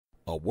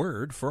A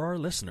word for our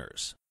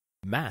listeners.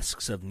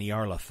 Masks of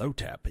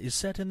Nyarlathotep is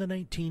set in the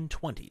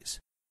 1920s.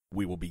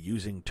 We will be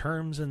using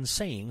terms and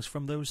sayings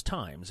from those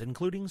times,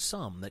 including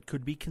some that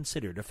could be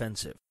considered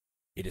offensive.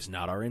 It is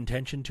not our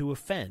intention to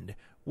offend.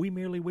 We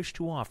merely wish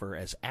to offer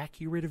as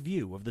accurate a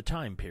view of the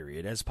time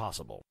period as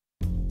possible.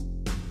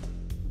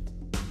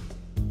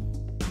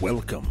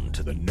 Welcome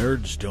to the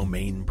Nerds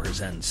Domain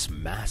presents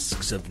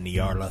Masks of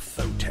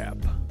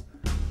Nyarlathotep.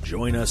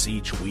 Join us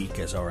each week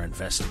as our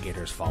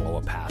investigators follow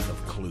a path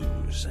of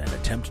clues and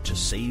attempt to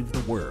save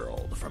the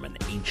world from an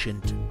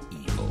ancient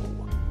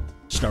evil.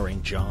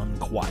 Starring John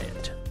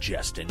Quiett,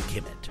 Jestin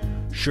Kimmet,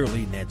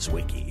 Shirley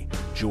Niedzwiecki,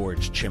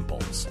 George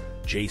Chimples,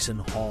 Jason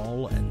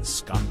Hall, and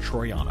Scott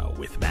Troiano,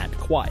 with Matt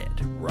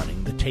Quiett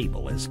running the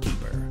table as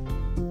keeper.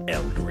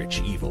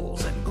 Eldritch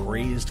evils and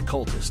crazed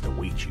cultists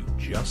await you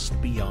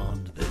just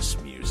beyond this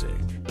music.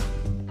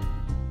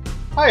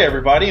 Hi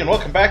everybody, and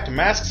welcome back to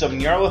Masks of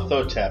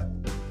Nyarlathotep.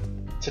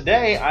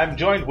 Today I'm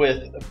joined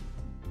with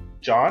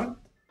John.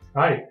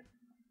 Hi.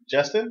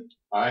 Justin.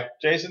 Hi.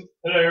 Jason.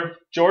 Hello.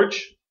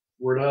 George.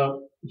 Word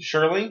up.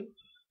 Shirley.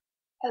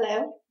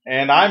 Hello.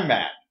 And I'm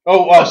Matt.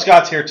 Oh,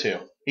 Scott's here too.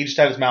 He just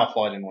had his mouth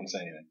full. I didn't want to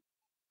say anything.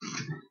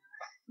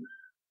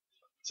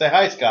 Say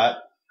hi, Scott.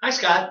 Hi,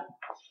 Scott.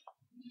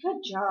 Good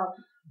job.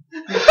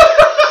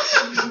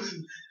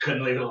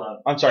 Couldn't leave it alone.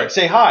 I'm sorry.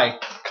 Say hi,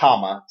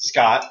 comma,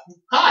 Scott.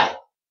 Hi.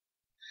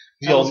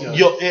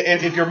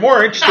 If you're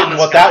more interested in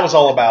what that was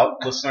all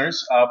about,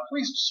 listeners,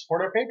 please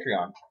support our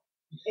Patreon.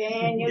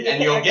 And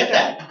you'll get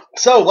that.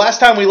 So, last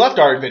time we left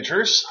our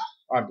adventurers,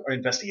 our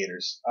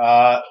investigators,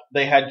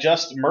 they had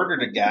just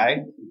murdered a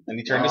guy, and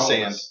he turned to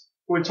sand.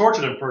 We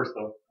tortured him first,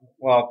 though.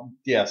 Well,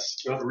 yes.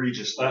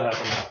 Egregious. That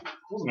happened. It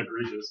wasn't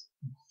egregious.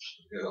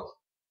 Yeah.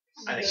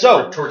 I think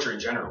So, torture in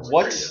general.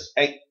 What's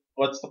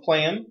the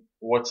plan?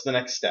 What's the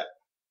next step?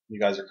 You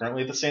guys are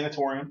currently at the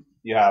sanatorium.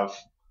 You have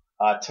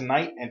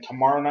tonight and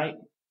tomorrow night.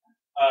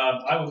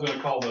 I was going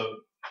to call the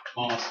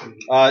mosque and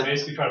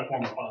basically try to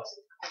form a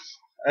posse.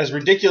 As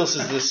ridiculous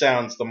as this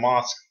sounds, the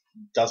mosque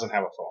doesn't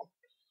have a phone.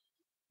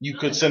 You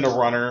could send a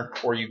runner,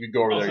 or you could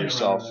go over there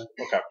yourself.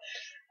 Okay.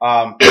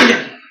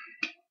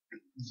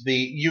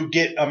 You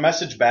get a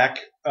message back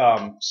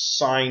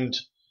signed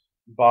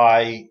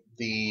by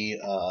the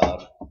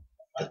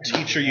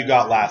teacher you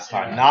got last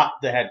time, not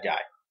the head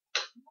guy.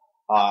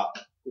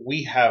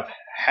 We have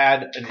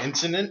had an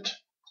incident.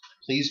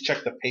 Please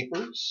check the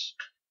papers.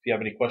 If you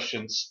have any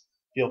questions,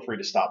 feel free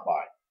to stop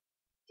by.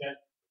 Okay.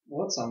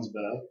 Well, that sounds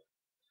bad.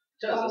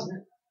 It does,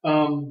 doesn't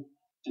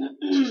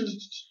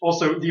it?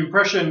 Also, the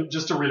impression,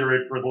 just to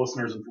reiterate for the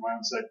listeners and for my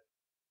own sake,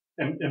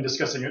 and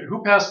discussing it,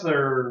 who passed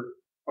their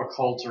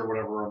occult or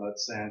whatever on that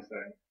sand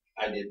thing?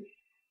 I did.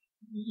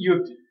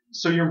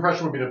 So your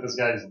impression would be that this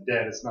guy is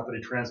dead. It's not that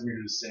he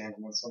transmuted his sand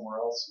and went somewhere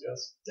else,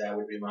 yes? That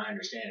would be my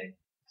understanding.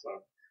 So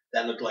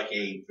that looked like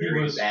a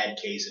very bad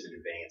case of an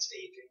advanced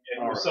aging.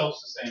 Yeah, he was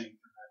self-sustaining.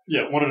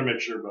 Yeah, wanted to make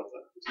sure about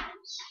that.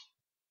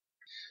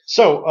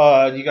 So,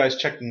 you guys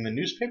checking the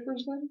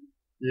newspapers then?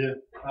 Yeah,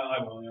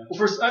 I will, yeah. Well,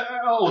 first,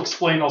 I'll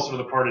explain also to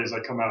the party as I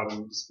come out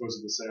and dispose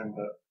of the sand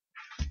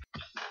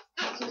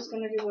that... So just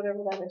gonna do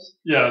whatever that is.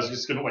 Yeah, I was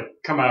just gonna,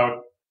 come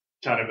out,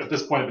 kind of, at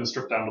this point I've been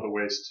stripped down to the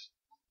waist,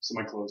 so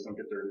my clothes don't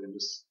get dirty, and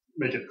just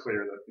make it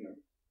clear that,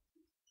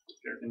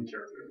 in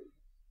character.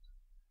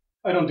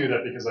 I don't do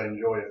that because I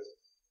enjoy it,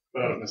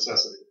 but out of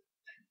necessity.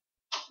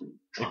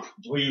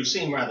 Well, you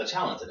seem rather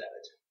talented at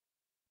it.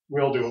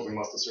 We all do what we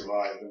must to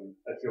survive, and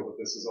I feel that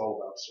this is all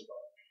about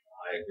survival.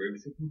 I agree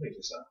with you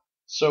completely, sir.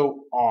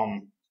 So,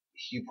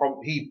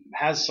 he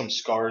has some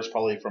scars,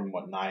 probably from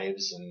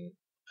knives and.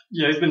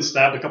 Yeah, he's been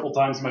stabbed a couple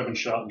times. He might have been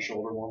shot in the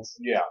shoulder once.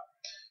 Yeah,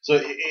 so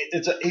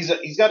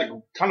he's got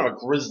a kind of a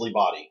grisly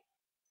body.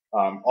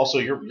 Also,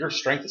 your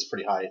strength is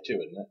pretty high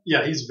too, isn't it?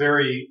 Yeah, he's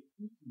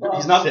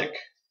he's not thick,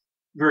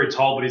 very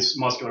tall, but he's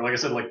muscular. Like I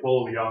said, like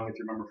WeldJohn, if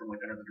you remember from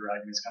Enter the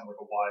Dragon, he's kind of like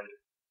a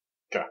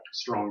wide,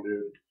 strong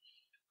dude.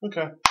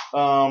 Okay.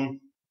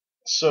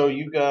 So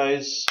you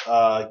guys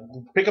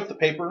pick up the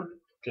paper,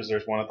 because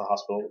there's one at the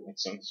hospital. That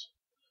makes sense.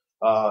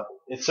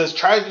 It says,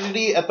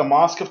 "Tragedy at the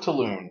Mosque of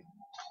Tulun.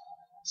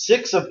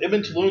 6 of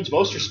Ibn Tulun's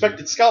most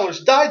respected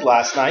scholars died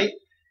last night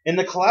in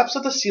the collapse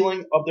of the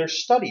ceiling of their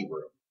study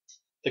room.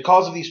 The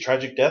cause of these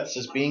tragic deaths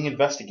is being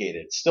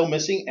investigated. Still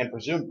missing and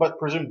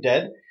presumed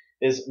dead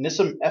is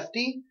Nissim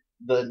Efti,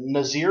 the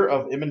Nazir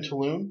of Ibn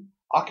Tulun.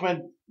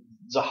 Ahmed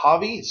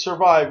Zahavi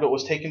survived but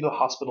was taken to the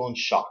hospital in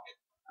shock.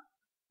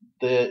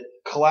 The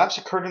collapse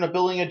occurred in a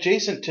building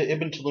adjacent to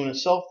Ibn Tulun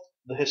itself.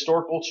 The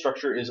historical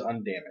structure is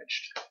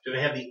undamaged." Do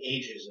they have the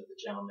ages of the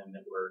gentlemen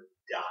that were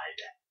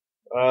died?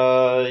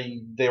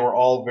 They were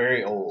all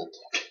very old.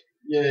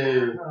 Yay.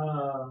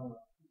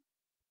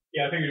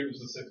 Yeah, I figured it was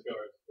the 6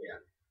 guards. Yeah.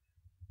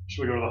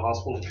 Should we go to the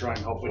hospital to try and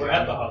help? We're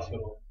at the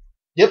hospital.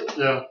 Yep.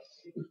 Yeah.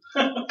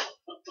 The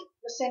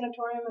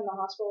sanatorium and the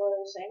hospital are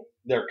the same?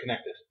 They're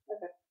connected.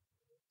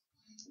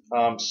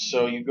 Okay.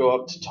 So you go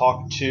up to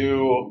talk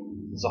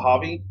to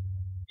Zahavi?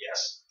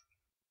 Yes.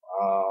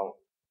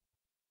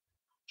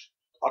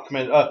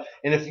 Ahmed,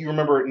 and if you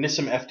remember,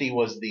 Nissim Efti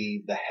was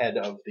the head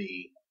of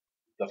the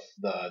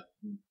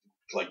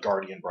like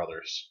Guardian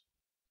Brothers,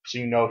 so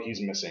you know he's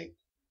missing.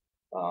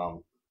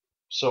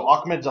 So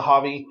Ahmed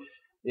Zahavi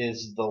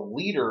is the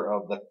leader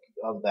of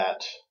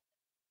that.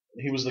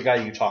 He was the guy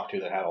you talked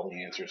to that had all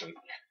the answers, and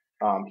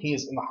he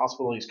is in the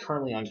hospital. He's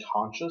currently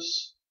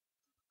unconscious.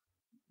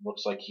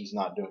 Looks like he's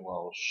not doing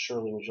well.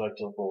 Shirley, would you like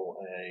to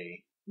roll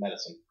a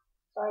medicine?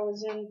 If I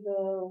was in the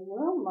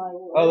room, I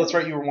would. Oh, that's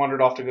right. You were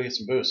wandered off to go get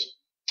some booze.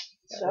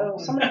 So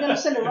somebody gonna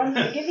send a run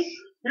to get me?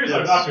 Here's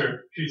our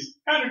doctor. She's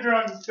kind of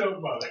drunk and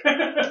don't bother.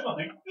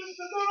 Like,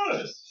 don't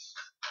notice.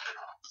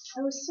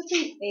 I was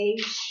sipping a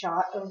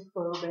shot of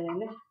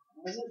bourbon. I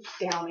wasn't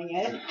downing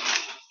it.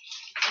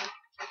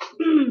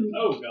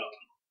 Oh, God.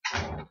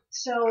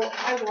 So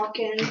I walk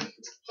in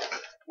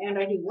and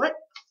I do what?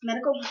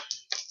 Medical?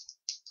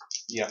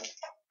 Yeah.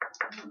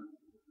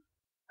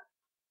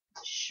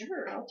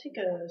 Sure, I'll take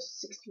a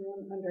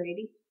 61 under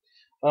 80.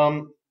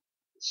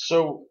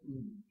 So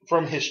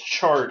from his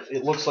chart,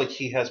 it looks like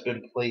he has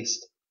been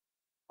placed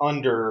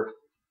under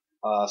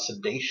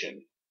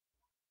sedation.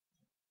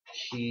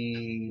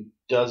 He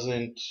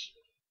came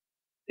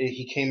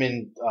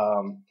in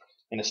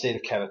a state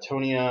of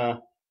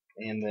catatonia,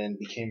 and then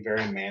became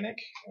very manic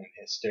and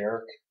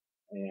hysteric,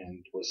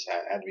 and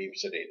had to be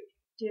sedated.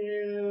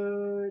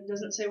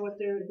 Doesn't say what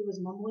he was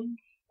mumbling?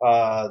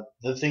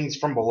 The things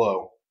from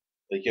below.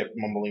 They kept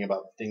mumbling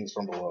about things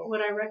from below.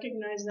 Would I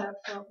recognize that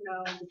from?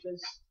 No,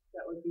 because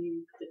that would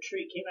be the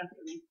tree came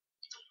after me.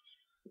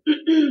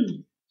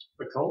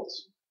 Occult?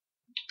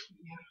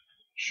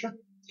 Sure.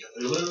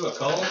 Cthulhu,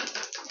 occult?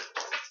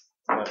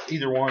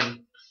 Either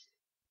one.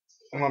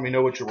 Let me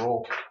know what you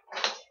roll.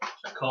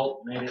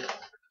 Occult, made it.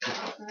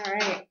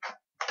 Alright.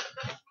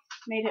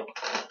 Made it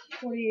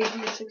 48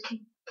 or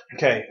 60.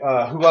 Okay,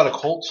 who got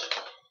occult?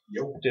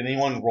 Yo. Did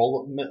anyone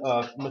roll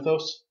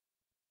mythos?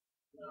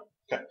 No.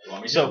 Okay. You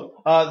want me to?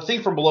 So, the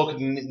thing from below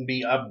can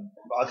be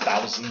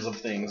thousands of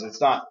things.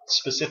 It's not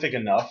specific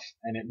enough,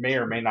 and it may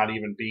or may not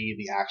even be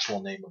the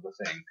actual name of the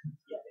thing.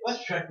 Yeah,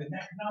 let's check the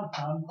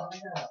Necronomicon and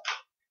find out.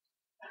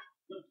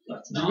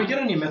 Did we get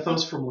any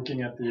mythos from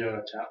looking at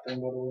the chat thing,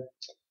 by the way?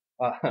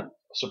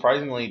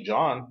 Surprisingly,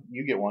 John,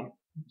 you get one.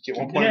 Get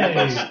 1 point.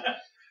 Yay.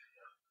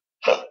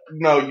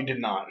 No, you did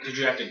not. Did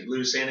you have to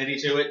lose sanity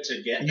to it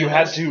to get? You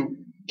had to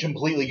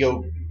completely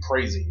go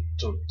crazy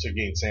to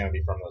gain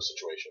sanity from those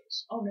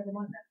situations. Oh, never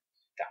mind that.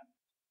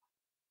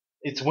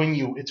 It's when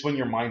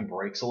your mind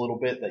breaks a little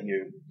bit that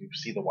you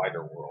see the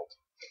wider world.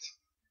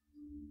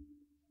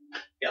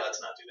 Yeah, let's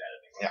not do that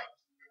anymore. Yeah.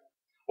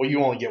 Well,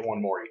 you only get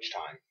one more each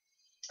time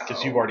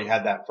because you've already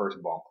had that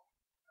first bump.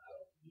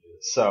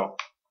 So,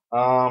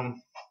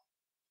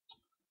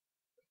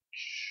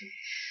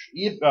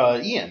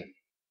 Ian.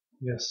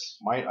 Yes.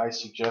 Might I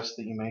suggest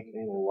that you make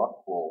a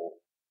luck roll?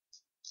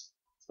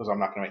 Because I'm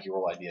not going to make you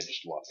roll idea,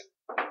 just luck.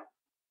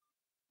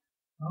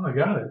 Oh, I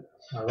got it.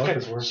 My luck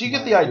is worse so you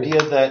than get the my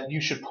idea that you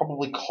should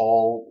probably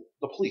call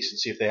the police and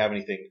see if they have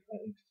anything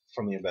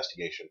from the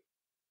investigation.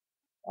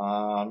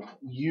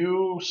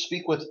 You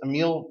speak with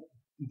Emile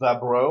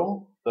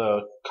Vabreau,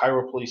 the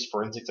Cairo police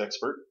forensics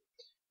expert.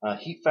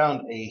 He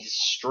found a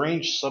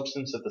strange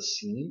substance at the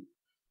scene,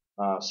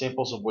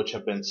 samples of which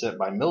have been sent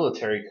by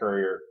military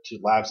courier to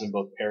labs in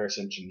both Paris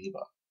and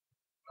Geneva.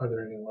 Are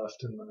there any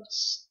left in the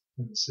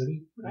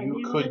city?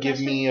 You could give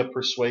me a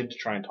persuade to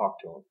try and talk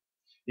to him.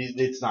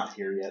 It's not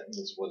here yet. This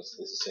is what this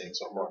is saying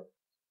so far.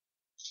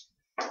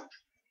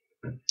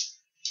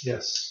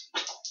 Yes.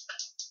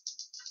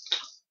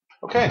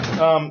 Okay.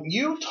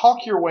 You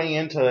talk your way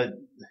into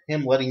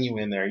him letting you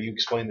in there. You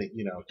explain that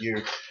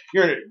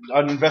you're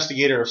an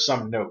investigator of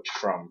some note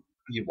from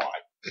UI,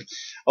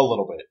 a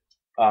little bit,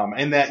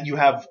 and that you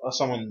have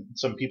some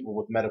people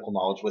with medical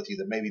knowledge with you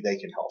that maybe they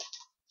can help.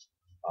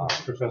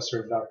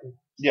 Professor, doctor.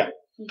 Yeah.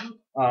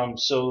 Mm-hmm.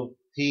 So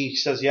he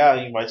says, yeah,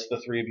 he invites the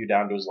three of you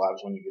down to his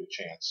labs when you get a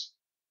chance.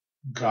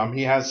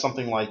 He has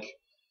something like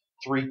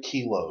 3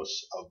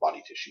 kilos of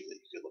body tissue that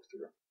you could look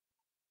through.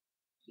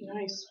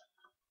 Nice.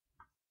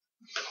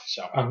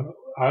 So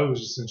I was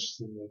just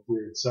interested in the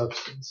weird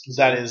substance.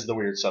 that is the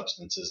weird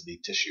substance, is the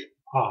tissue.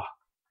 Ah.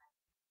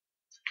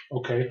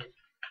 Okay.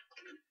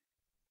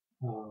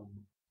 We'll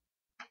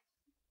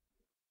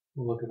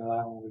look into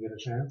that when we get a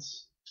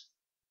chance.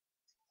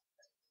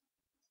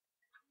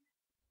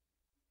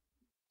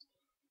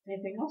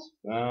 Anything else?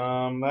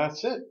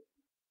 That's it.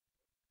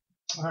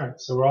 Alright,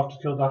 so we're off to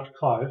kill Dr.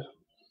 Clive.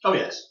 Oh,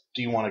 yes.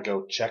 Do you want to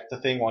go check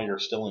the thing while you're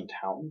still in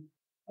town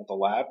at the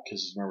lab?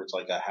 Because remember, it's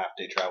like a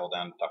half-day travel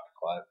down to Dr.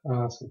 Clive.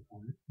 Oh, that's a good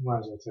point. Might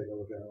as well take a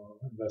look at it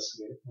and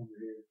investigate over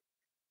here.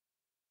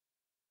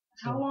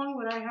 How long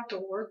would I have to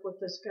work with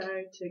this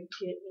guy to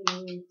get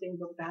anything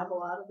but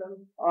babble out of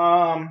him?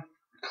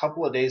 A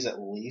couple of days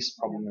at least,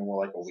 probably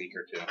more like a week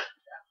or 2.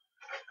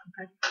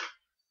 Okay.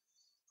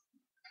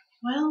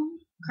 Well,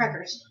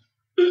 crackers.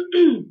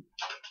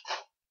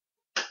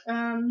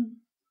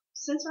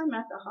 Since I'm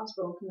at the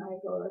hospital, can I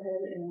go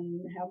ahead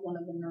and have one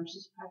of the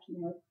nurses patch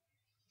me up? I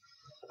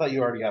thought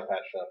you already got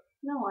patched up.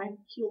 No, I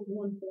healed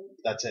 1 point.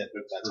 That's it.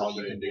 That's all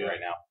you can do right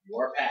now.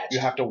 You're patched. You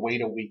have to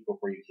wait a week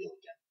before you heal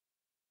again.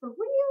 For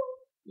real?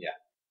 Yeah.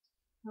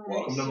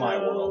 Welcome to my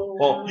world.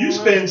 Well, You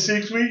spend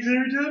 6 weeks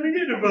every time you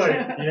get a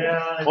fight.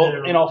 Yeah, I Well,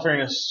 do. in all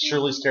fairness,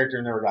 Shirley's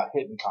character never got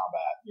hit in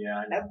combat. Yeah,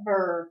 I know.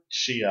 Ever.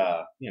 She,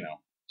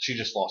 she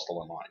just lost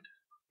all her mind.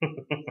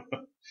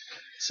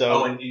 So,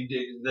 Oh, and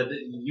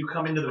you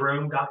come into the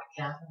room, Dr.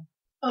 Catherine?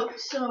 Oh,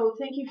 so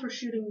thank you for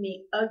shooting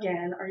me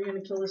again. Are you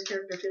going to kill this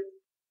character too?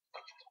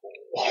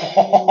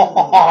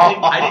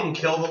 I didn't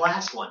kill the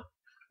last one.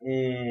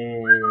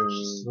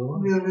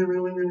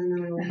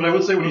 But I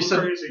would say when you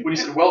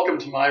said welcome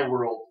to my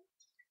world,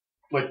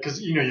 like,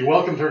 because you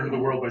welcomed her into the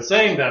world by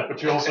saying that,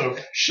 but you also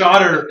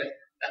shot her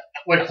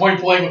like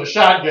point blank with a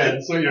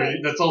shotgun. So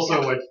that's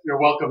also like you're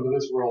welcome to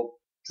this world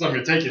because I'm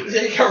going to take you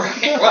there. Yeah,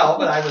 right. Well,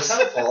 but I was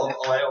helpful.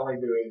 All I only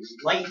do is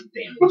light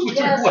damage.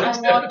 Yes,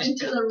 I walked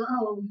into the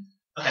room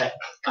Okay.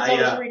 because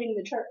I was reading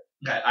the chart.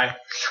 Okay, I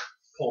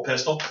pull a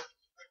pistol,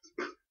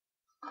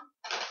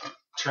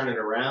 turn it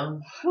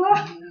around.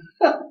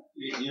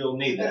 You'll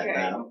need that, Okay.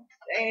 madam.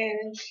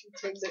 And she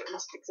takes it and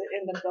sticks it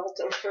in the belt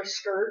of her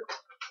skirt.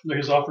 No,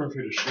 he's offering for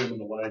you to shoot him in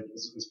the leg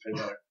as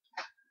payback.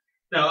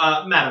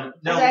 No, madam,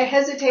 As I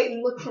hesitate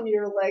and look from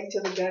your leg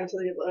to the gun, to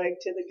the leg,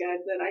 to the gun,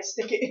 then I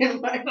stick it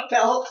in my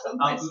belt of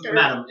my skirt.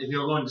 Madam, if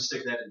you're going to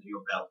stick that into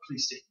your belt,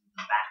 please stick it in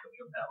the back of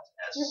your belt.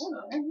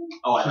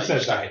 I She thought said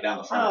you stuck back. it down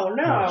the front. Oh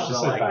no! She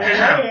So, said like,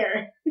 back. Right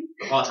here.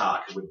 the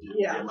buttock would be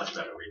Yeah. a much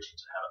better region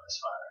to have a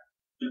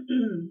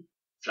misfire.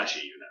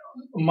 Fleshy,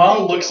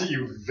 Mom looks at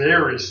you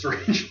very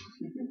strange.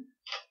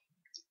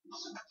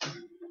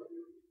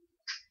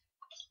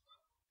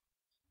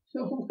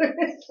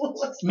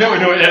 What's No,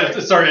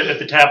 that? sorry, at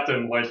the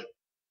captain. Like,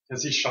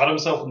 has he shot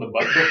himself in the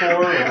butt before?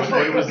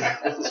 Or what's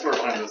the story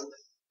behind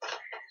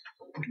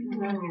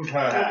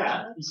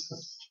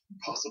this?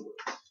 Possibly.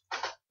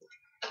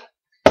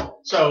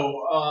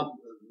 So,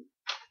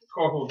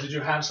 Corporal, did you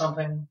have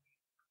something?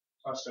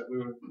 Us that we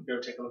would go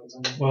take a look at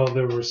something? Well,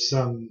 there were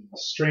some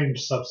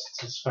strange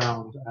substances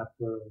found at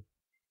the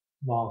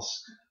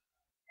mosque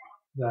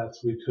that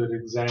we could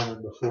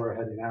examine before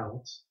heading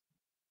out.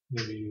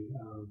 Maybe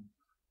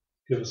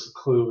give us a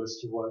clue as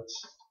to what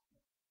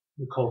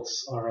the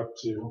cults are up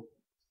to.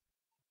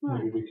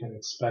 Maybe we can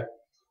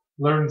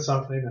learn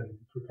something and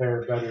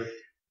prepare better.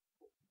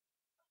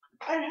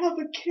 I have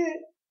a kit.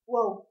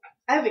 Well,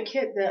 I have a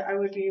kit that I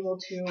would be able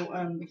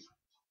to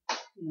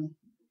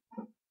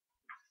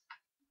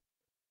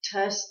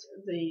test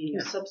the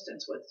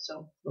substance with.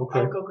 So Okay.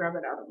 I'll go grab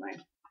it out of my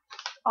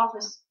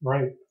office.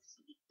 Right.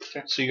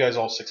 okay, so you guys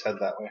all 6 head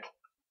that way.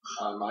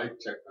 I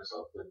checked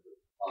myself.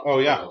 Oh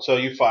yeah, so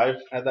you 5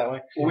 head that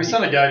way. Well, we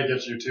sent a guy to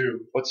get you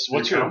too. What's You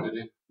your come, did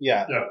you?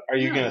 yeah? Yeah. Are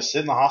you gonna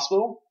sit in the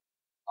hospital?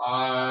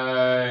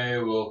 I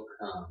will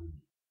come.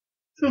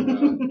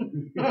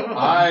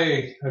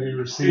 I Have you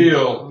received?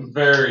 feel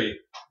very,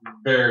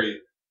 very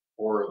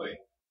poorly.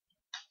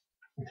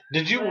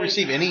 Did you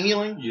receive any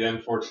healing? Yeah,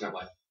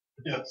 unfortunately.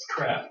 Yes,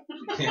 crap.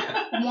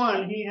 Yeah.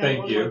 One. He had Thank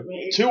one you. with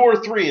me. 2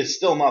 or 3 is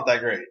still not that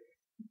great.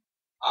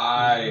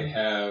 I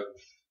have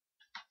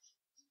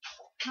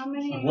How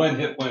many? one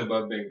hit point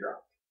above being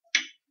dropped.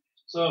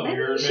 So Maybe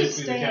you're we should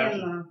basically the stay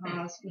captain. in the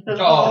hospital.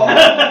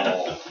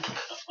 Oh.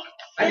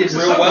 I did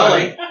real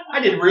well. I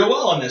did real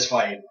well in this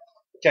fight.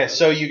 Okay,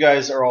 so you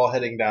guys are all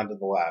heading down to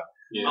the lab.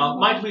 Yeah.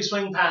 Might we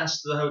swing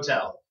past the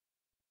hotel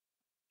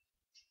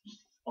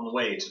on the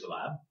way to the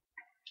lab?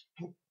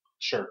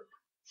 Sure.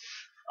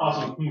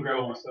 Awesome. I'm grab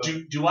all my stuff.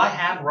 Do I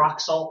have rock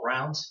salt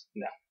rounds?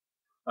 No.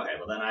 Okay,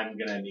 well then I'm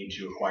gonna need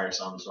to acquire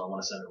some, so I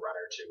want to send a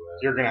runner to.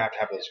 You're gonna have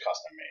those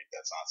custom made.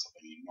 That's not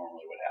something you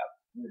normally would have.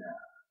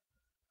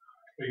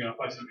 Are you gonna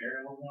fight some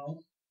aerial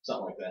ones?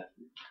 Something like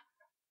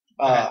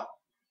that. Uh,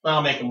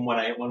 I'll make them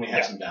when we have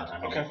Yeah. some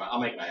downtime. Okay.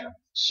 I'll make my own.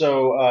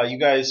 so you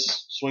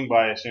guys swing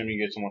by. I assume you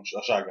get someone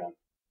a shotgun.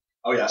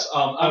 Oh yes.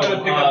 I'm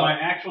gonna pick up my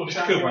actual Mr.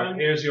 shotgun. Cooper,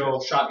 here's your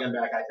shotgun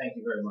back. I thank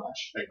you very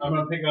much. I'm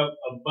gonna pick up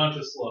a bunch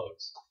of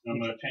slugs. And I'm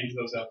gonna change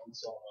those out from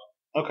sawed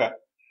up. Okay.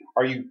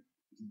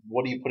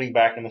 What are you putting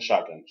back in the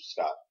shotgun,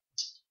 Scott?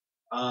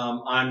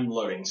 I'm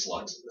loading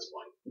slugs at this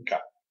point.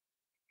 Okay.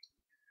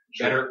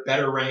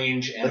 Better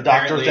range, and The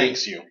doctor apparently-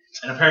 thanks you.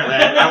 And apparently,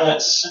 I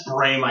won't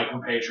spray my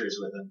compatriots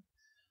with them.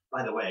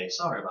 By the way,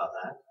 sorry about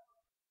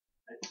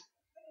that.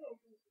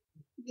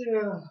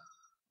 Yeah.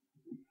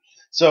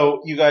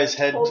 So you guys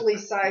head. Totally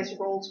sighs,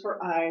 rolls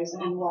her eyes,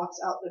 and walks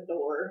out the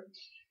door.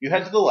 You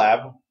head to the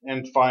lab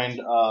and find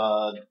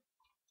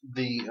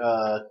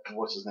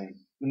what's his name?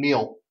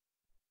 Neil.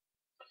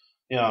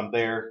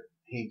 There.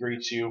 He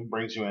greets you,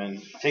 brings you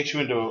in, takes you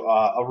into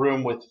a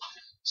room with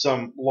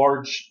some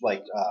large,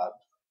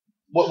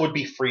 what would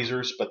be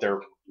freezers, but they're,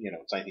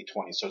 it's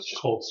 1920s, so it's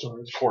just Cold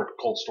storage.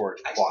 cold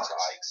storage, blocks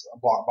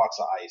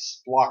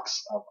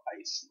of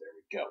ice. There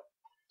we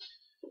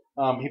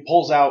go. He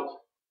pulls out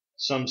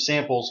some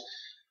samples,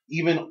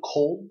 even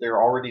cold, they're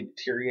already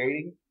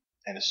deteriorating,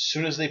 and as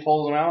soon as they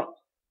pull them out,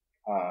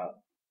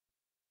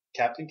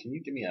 Captain, can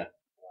you give me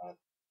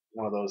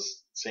one of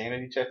those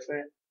sanity checks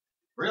there?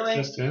 Really?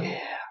 Just him? Yeah.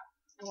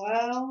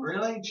 Well,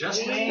 Really?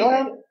 Just me? Go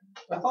ahead.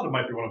 I thought it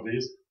might be one of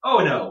these. Oh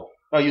no.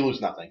 No, you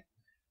lose nothing.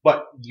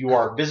 But you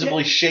are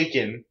visibly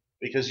shaken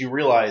because you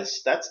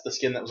realize that's the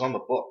skin that was on the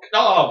book.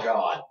 Oh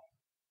god.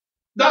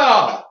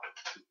 Ah!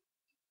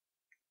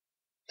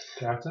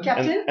 Captain?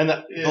 Captain? And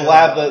the Yeah.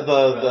 lab,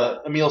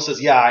 the Emil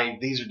says, yeah,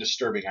 these are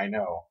disturbing, I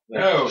know.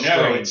 They're No,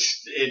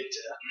 strange.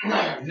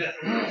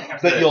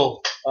 But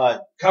you'll,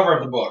 cover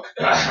of the book.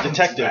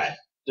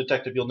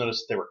 detective, you'll notice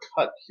that they were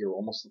cut here,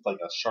 almost like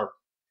a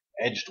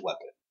sharp-edged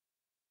weapon.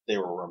 They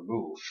were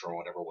removed from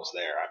whatever was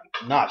there.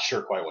 I'm not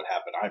sure quite what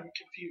happened. I'm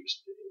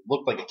confused. It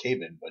looked like a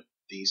cave-in, but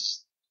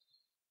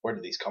where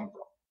did these come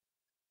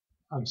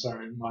from? I'm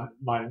sorry,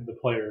 the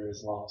player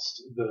is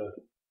lost. The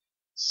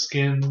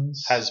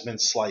skins Has been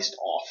sliced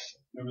off.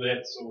 Remember they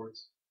had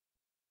swords.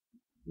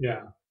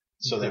 Yeah.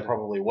 So they Okay.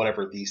 probably,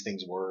 whatever these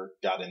things were,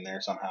 got in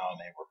there somehow and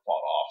they were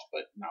fought off,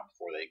 but not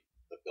before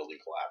the building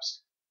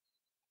collapsed.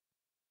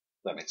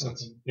 That makes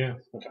sense. Okay. Yeah.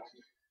 Okay.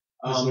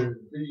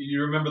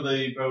 You remember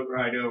the boat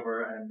ride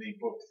over and the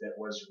book that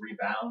was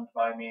rebound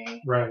by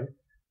me? Right. It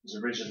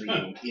was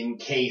originally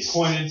encased.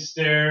 Pointed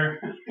stare.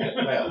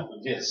 Well,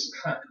 yes,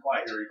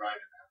 quite a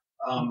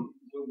reminder.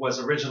 Was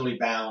originally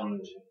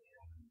bound.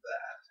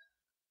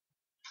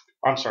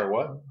 I'm sorry,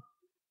 what?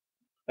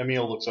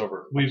 Emil looks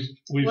over. We've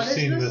What is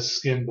seen this? this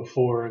skin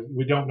before.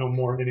 We don't know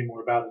any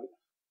more about it.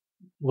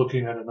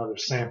 Looking at another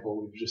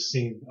sample, we've just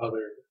seen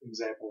other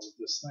examples of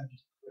this thing.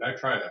 Did I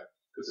try that?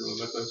 Because it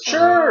was at the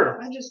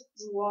Sure! I just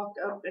walked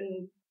up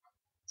and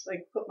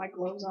put my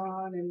gloves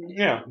on and.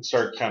 Yeah,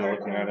 start kind of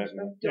looking at it.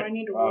 Do I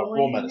need to roll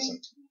Roll anything? medicine.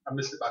 I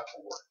missed it by 4.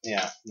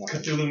 Yeah. No.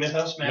 Cthulhu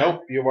Mythos, man.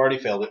 Nope, you've already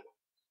failed it.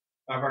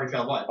 I've already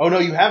found one. Oh, no,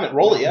 you haven't.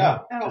 Roll it, yeah.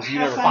 Oh, 'Cause you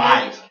half never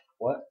under. 5.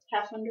 What?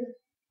 Half under.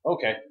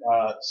 Okay.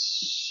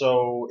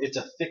 So it's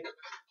a thick,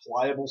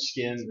 pliable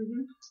skin.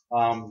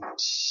 Mm-hmm.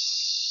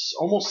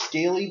 Almost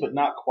scaly, but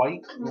not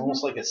quite. Mhm.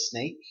 Almost like a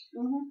snake.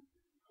 Mm-hmm.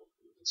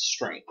 It's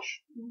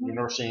strange. Mm-hmm. You've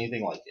never seen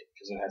anything like it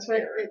because it has But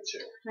hair in it it's too.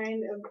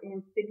 kind of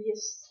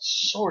amphibious.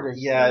 Sort of,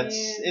 yeah. but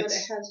it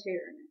has hair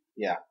in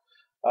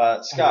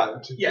it.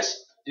 Scott, Yes.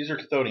 these are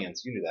Chthonians.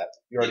 You knew that.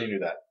 You already knew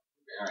that.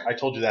 All I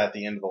told you that at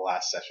the end of the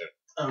last session.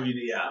 Oh,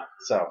 yeah.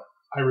 So,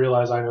 I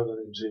realize I know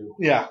the name too.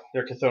 yeah,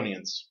 they're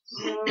Chthonians,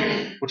 So,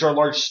 which are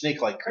large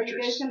snake-like are you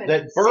creatures guys gonna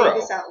that say burrow.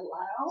 this out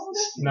loud?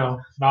 No,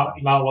 not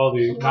while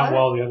the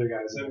other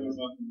guys. That Are. was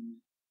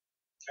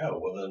Oh,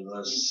 well,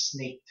 the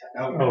snake.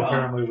 Oh,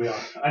 apparently we are.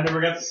 I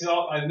never got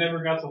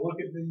to look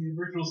at the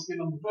original skin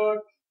on the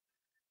book.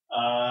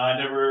 I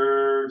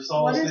never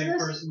saw What a is snake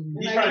this? person. And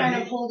He's I trying kind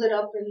to of hold it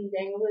up and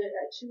dangle it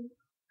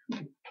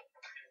at you.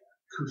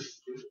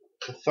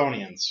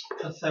 Chthonians.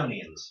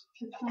 Chthonians.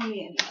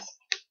 Chthonians.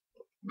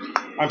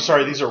 I'm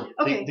sorry. These are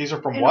Okay, these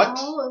are from In what?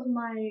 all of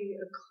my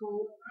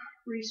occult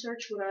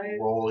research, would I?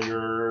 Roll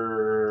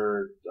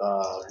your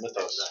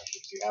mythos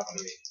if you have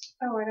any.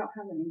 Oh, I don't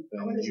have any.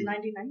 Then What is you-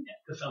 99?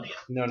 Chthonian.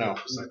 No.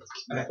 thank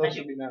Mythos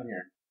you. would be down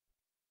here.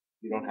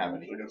 You don't have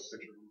any.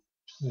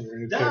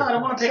 No, I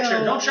don't want a picture.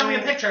 So- Don't show me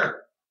a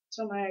picture.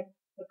 So my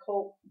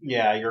occult.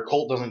 Yeah, your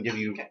cult doesn't give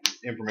you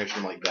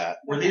information like that.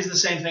 Were these the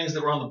same things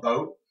that were on the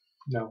boat?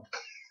 No,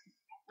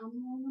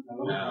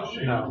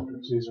 No.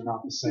 these are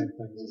not the same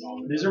things as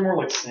all. These are more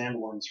like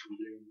sandworms from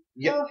Dune.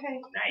 Yep. Oh, hey.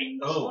 Night.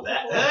 Oh,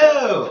 that.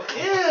 Oh,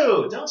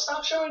 ew! Don't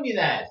stop showing me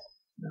that.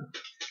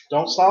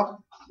 Don't stop.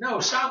 No,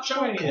 stop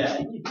showing me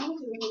that.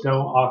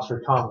 No,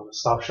 Oxford Common.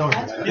 Stop showing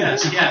me that.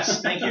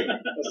 Yes, thank you.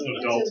 That's an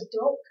adult. It's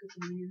adult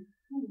Chthonian.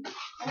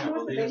 I don't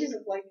know what the babies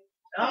look like.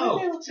 Oh,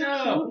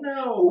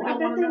 no, I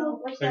bet they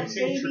look like Have that you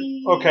seen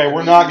baby. Okay,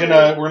 we're not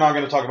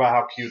gonna talk about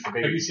how cute the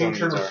baby Have you seen Chthonians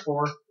Turtles are.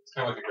 4? It's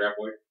kind of like a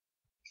grappler.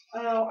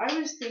 Oh, I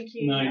was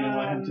thinking No, you know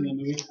what happened in the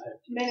movie?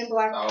 Men in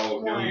Black.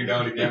 Oh, no, you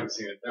don't. You haven't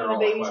seen it. They're The all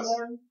baby's classic.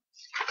 born.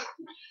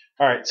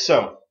 All right,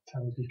 so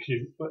That would be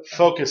cute. But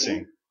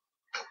focusing.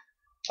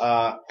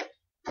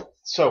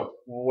 So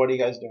what are you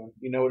guys doing?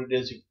 You know what it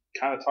is. You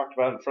kind of talked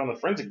about it in front of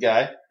the forensic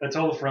guy. I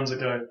tell the forensic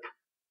guy,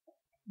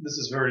 this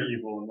is very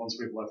evil, and once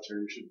we've left here,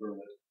 you should burn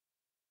it.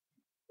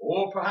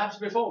 Or perhaps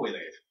before we leave.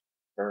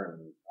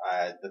 Burn.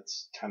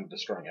 That's kind of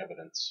destroying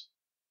evidence.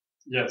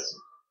 Yes.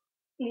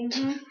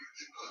 Mm-hmm.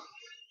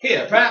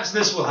 Here, perhaps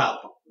this will help.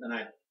 And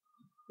I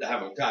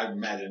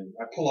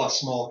pull a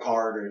small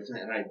card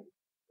and I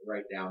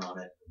write down on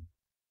it,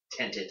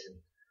 tent it, and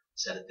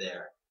set it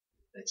there.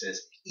 It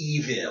says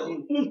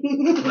evil.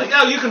 I'm like,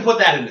 oh, you can put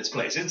that in its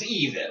place. It's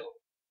evil.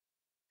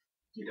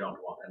 You don't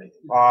want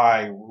anything.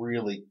 I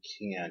really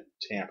can't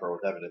tamper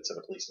with evidence in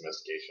a police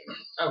investigation.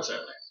 Oh,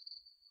 certainly.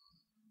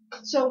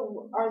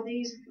 So, are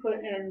these put in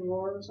a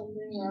drawer or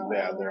something? Or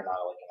Yeah, they're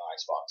not like an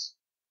icebox.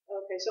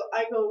 Okay, so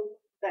I go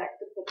back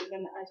to put them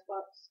in the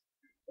icebox.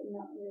 But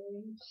not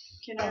really.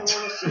 Can I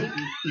roll a sneak?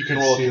 You can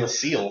roll a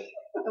seal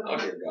Oh,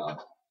 dear God.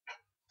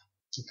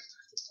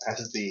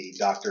 as the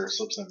doctor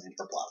slips them in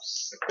her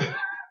blouse.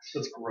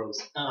 That's gross.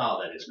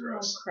 Oh, that is Oh,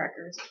 gross.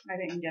 crackers. I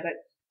didn't get it.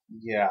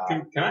 Yeah,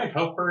 Can I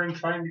help her in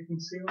trying to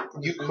conceal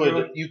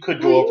it? you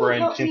could go over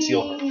and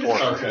conceal her for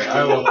her. Okay,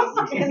 I will.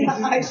 In the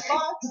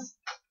icebox?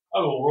 I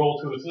will roll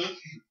to assist.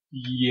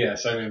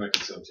 Yes, I made my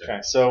concealed check. Okay,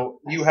 so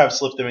you have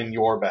slipped them in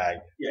your bag.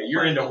 Yeah,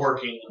 you're into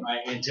horking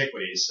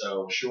antiquities,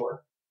 so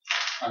sure.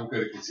 I'm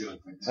good at concealing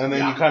things. And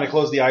then you kind of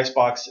close the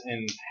icebox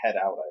and head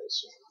out, I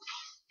assume.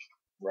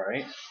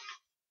 Right?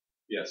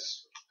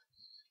 Yes.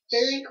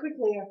 Very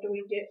quickly after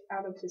we get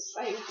out of his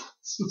sight.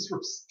 Since we're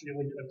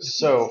stealing evidence.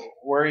 So,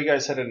 where are you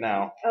guys headed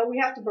now? We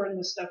have to burn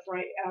this stuff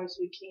right as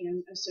we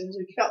can, as soon as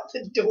we get out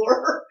the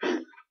door.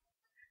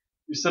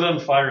 We set it on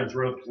fire and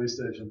throw it at the police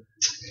station.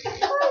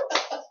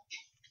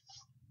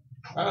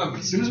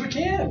 As soon as we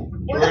can.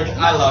 George,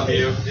 I love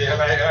you. Yeah,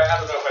 I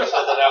don't know if I said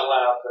that out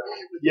loud.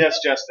 But Yes,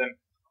 Justin.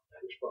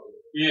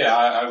 Yeah,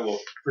 I will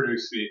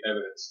produce the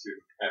evidence to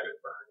have it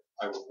burned.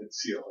 I will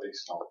conceal a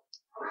small.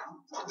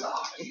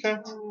 Okay,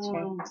 that's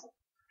fine.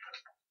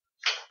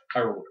 I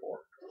roll a 4.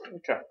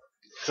 Okay.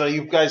 So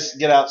you guys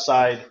get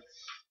outside,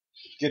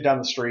 get down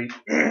the street.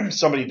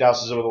 Somebody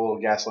douses it with a little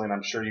gasoline.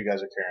 I'm sure you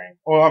guys are carrying.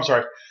 Oh, I'm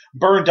sorry.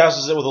 Byrne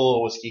douses it with a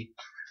little whiskey.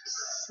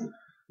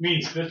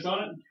 Me spits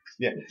on it?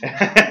 Yeah.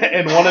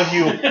 And one of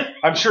you,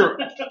 I'm sure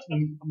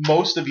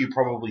most of you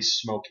probably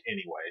smoke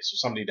anyway, so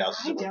somebody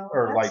douses I it with, don't.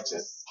 or That's lights it.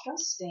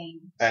 disgusting.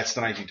 That's the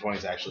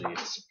 1920s, actually.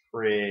 It's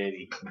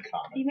pretty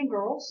common. Even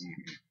girls?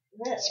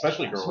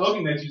 Especially girls.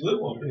 Smoking makes you live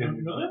longer. Don't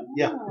you know that?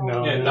 Yeah.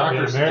 No, Yeah, in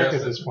doctors America at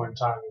suggest this point in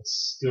time,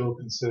 it's still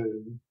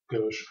considered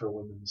gauche for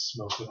women to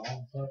smoke at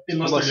all. But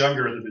Unless they're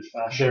younger, they'd be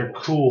fashionable.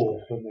 they're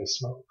cool when they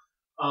smoke.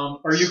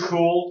 Are you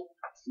cool?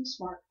 I'm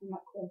smart. I'm not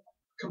cool.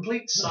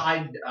 complete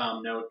side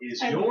note is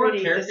I'm your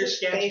pretty. character Does his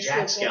sketch face Jack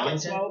look like it Skellington?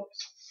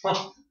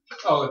 smokes?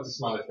 Oh, it's a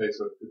smiley face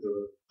with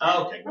the.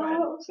 Oh, okay, go ahead.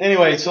 Oh,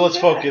 Anyway, so let's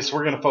yeah. focus.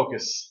 We're going to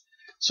focus.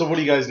 So what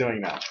are you guys doing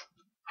now?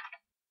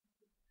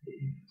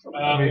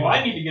 Well,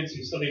 I need to get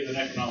some studies in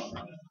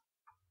economics.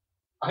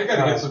 I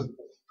gotta get some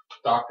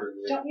doctor.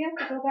 Don't you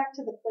have to go back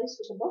to the place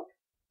with the book?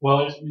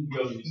 Well, just need to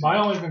go to the my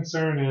only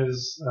concern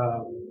is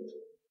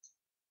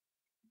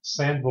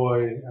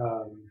Sandboy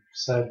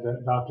said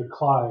that Dr.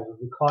 Clive of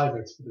the Clive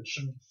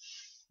Expedition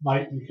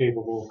might be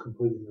capable of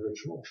completing the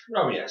ritual.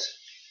 Oh, yes.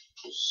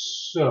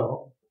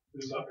 So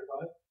Who's Dr.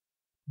 Clive?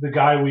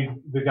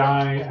 the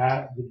guy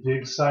at the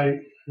dig site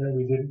that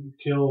we didn't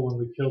kill when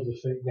we killed the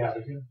fake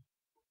Gadigan.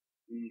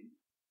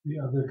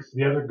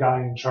 The other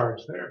guy in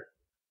charge there.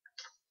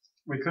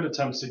 We could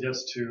attempt to get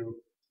to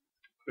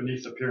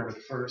beneath the pyramid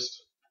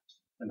first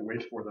and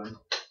wait for them.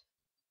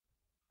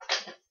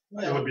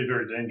 It would be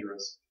very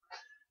dangerous.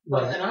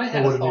 Well, Right. and I It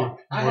had a would be thought.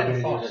 I more had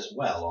a thought dangerous. as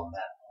well on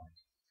that point.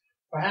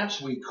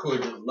 Perhaps we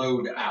could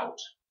load out,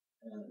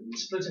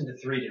 split into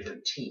 3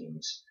 different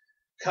teams,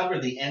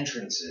 cover the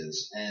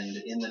entrances, and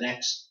in the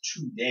next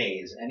 2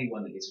 days,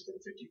 anyone that gets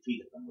within 50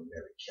 feet of them would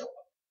merely kill them.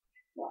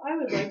 Well, I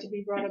would like to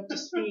be brought up to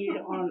speed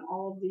on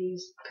all of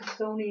these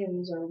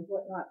Chthonians or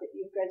whatnot that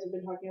you guys have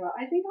been talking about.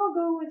 I think I'll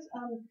go with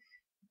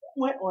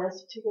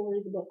Wentworth to go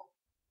read the book.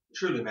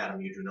 Truly,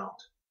 madam, you do not.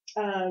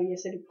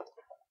 Yes, I do.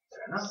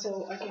 Fair enough.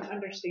 So I can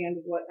understand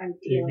what I'm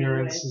dealing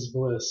Ignorance with. is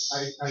bliss.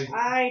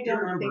 I do don't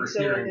remember think so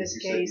in hearing this that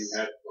you said case. you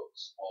had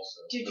books also.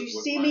 Did you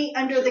What see my me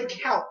under the concern-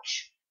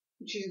 couch?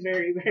 She's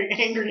very, very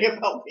angry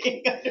about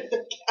being under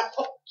the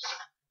couch.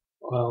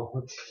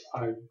 Well,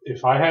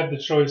 if I had the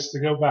choice to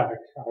go back,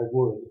 I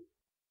would.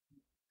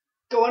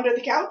 Go under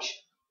the couch?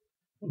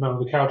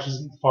 No, the couch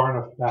isn't far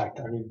enough back.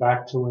 I mean,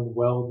 back to when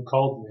Weld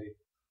called me.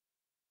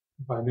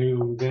 If I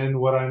knew then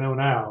what I know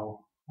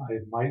now, I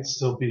might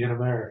still be in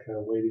America,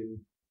 waiting,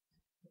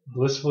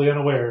 blissfully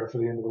unaware for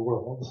the end of the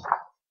world.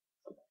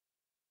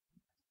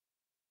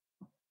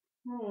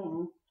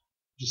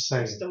 Just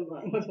saying. Still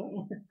going with one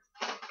more.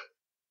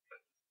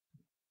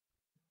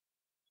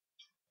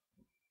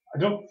 I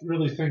don't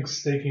really think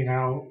staking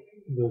out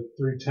the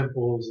 3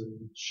 temples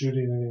and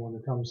shooting anyone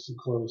that comes too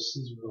close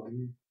is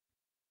really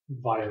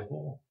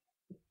viable.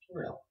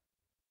 Real.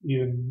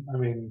 Even, I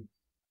mean,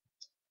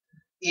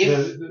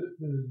 If,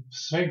 the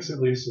Sphinx at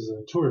least is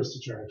a tourist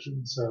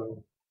attraction,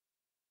 so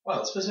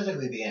well,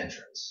 specifically the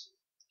entrance.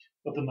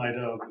 But the night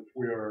of, if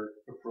we are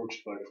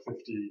approached by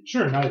 50,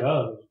 sure, night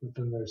of, but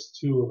then there's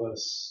 2 of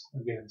us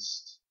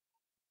against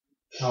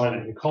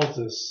however the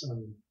cultists.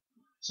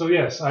 So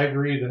yes, I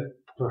agree that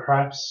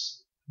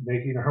perhaps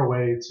making our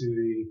way to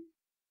the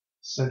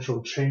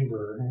central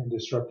chamber and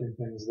disrupting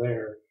things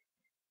there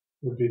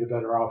would be the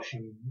better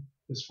option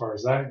as far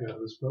as that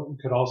goes, but we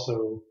could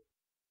also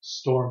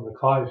storm the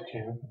Clive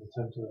camp and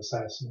attempt to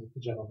assassinate the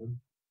gentleman.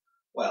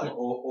 Well,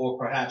 or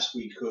perhaps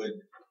we could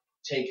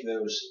take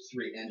those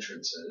 3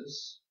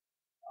 entrances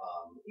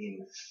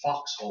in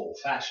foxhole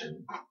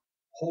fashion,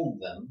 hold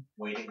them,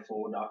 waiting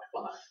for Dr.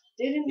 Clive.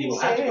 Didn't He you will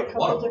have to say go a to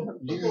one couple of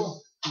them. different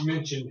people? You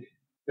mentioned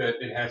that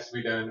it has to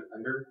be done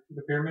under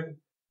the pyramid,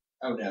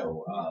 Oh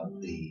no,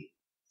 the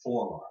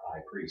former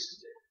high priest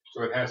did.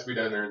 so it has to be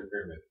done under the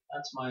pyramid.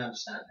 That's my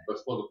understanding.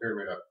 Let's blow the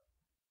pyramid up.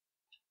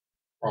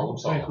 I Problem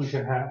don't think we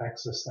solved. can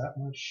access that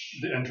much.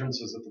 the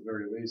entrances at the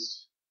very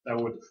least. That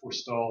would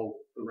forestall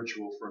the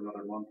ritual for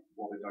another month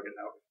while they dug it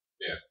out.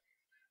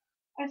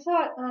 I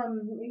thought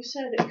you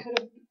said it could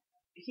have.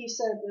 He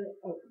said that.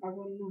 Oh, I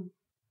wouldn't know.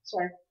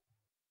 Sorry.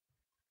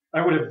 I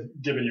would have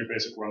given you a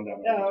basic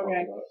rundown. of what Oh, we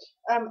okay. talked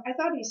about. I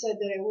thought he said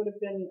that it would have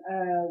been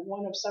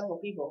one of several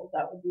people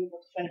that would be able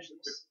to finish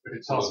this. But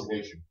it's a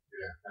location.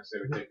 Yeah, I say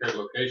we take care of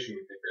the location,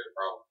 we take care of the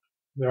problem.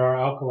 There are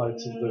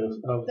acolytes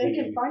of They the.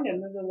 can find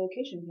another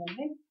location, can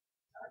they?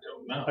 I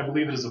don't know. I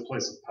believe it is a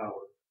place of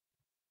power.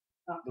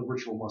 Ah. The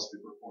ritual must be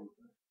performed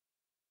there.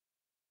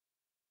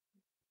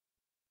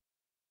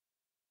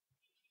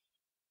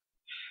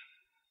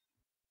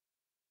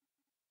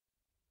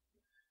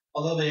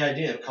 Although the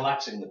idea of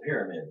collapsing the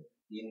pyramid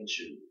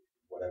into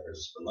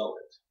whatever's below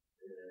it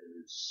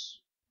is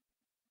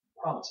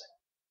promising.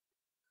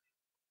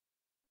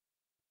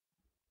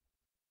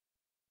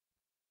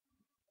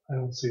 I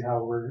don't see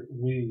how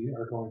we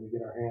are going to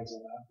get our hands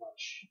on that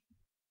much.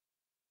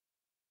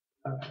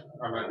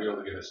 I might be able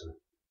to get us some.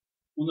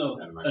 Well, no,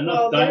 Dynamite. enough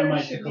Well, there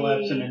dynamite to should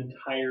collapse be- an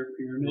entire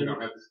We pyramid.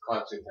 don't have to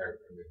collapse the entire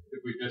pyramid. If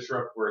we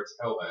disrupt where it's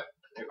held at,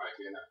 it might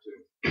be enough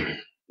too.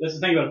 That's the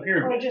thing about a Or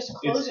pyramid. just It's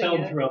closing held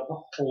it. throughout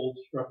the whole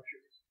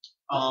structure.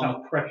 That's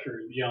how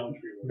pressure and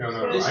geometry works.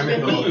 No, This I is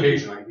meant the gonna be-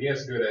 location. Like, he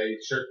has to go to a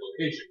certain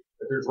location.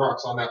 If there's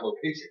rocks on that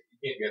location,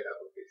 you can't get that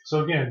location.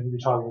 So again, you're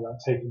talking about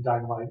taking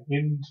dynamite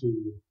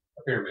into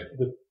A pyramid.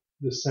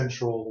 the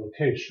central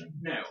location.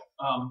 No.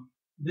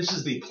 This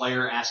is the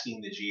player asking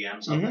the GM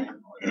something. Or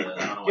the, I don't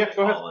know what Yeah, they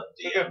go call it,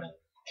 DM and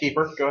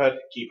Keeper, go ahead.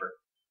 keeper.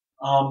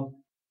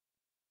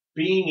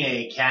 Being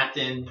a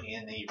captain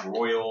in the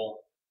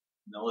Royal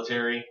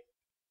Military,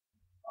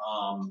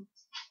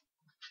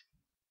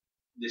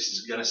 this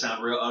is going to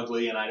sound real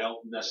ugly, and I don't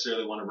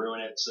necessarily want to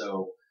ruin it.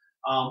 So,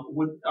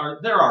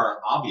 there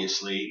are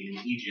obviously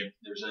in Egypt,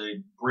 there's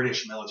a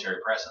British military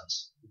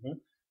presence. Mhm.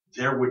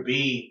 There would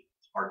be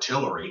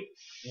artillery.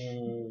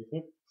 Mm-hmm.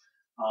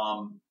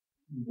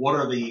 What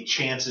are the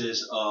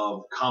chances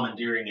of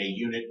commandeering a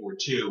unit or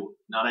two,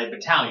 not a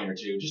battalion or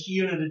two, just a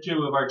unit or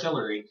two of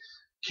artillery,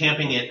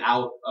 camping it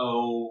out,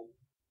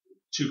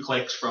 2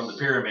 clicks from the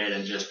pyramid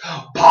and just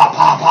pop, pop,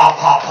 pop,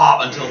 pop,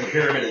 pop until the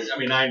pyramid is, I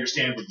mean, I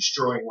understand we're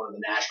destroying one of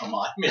the national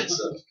monuments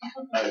of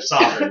a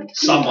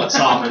somewhat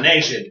sovereign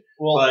nation,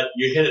 but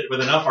you hit it with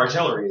enough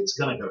artillery, it's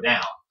going to go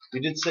down.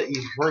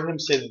 You heard him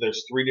say that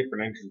there's 3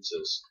 different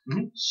entrances.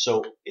 Mhm.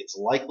 So it's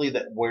likely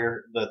that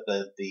where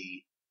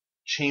the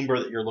chamber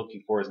that you're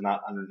looking for is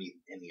not underneath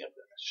any of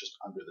them. It's just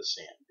under the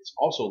sand. It's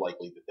also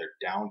likely that they're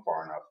down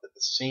far enough that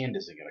the sand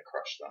isn't going to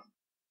crush them.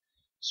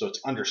 So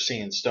it's under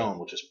sandstone,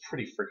 which is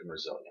pretty freaking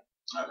resilient.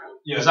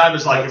 Because I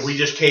was like, if we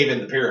just cave in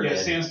the pyramid. Yeah,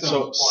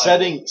 sandstone.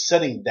 So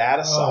setting that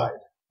aside,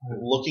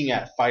 looking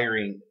at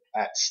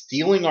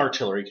stealing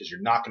artillery, because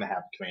you're not going to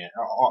have command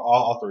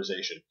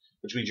authorization,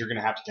 which means you're going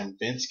to have to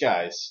convince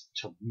guys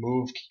to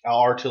move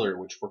artillery,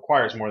 which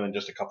requires more than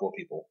just a couple of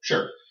people.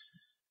 Sure.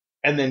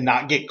 And then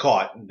not get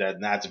caught, then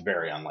that's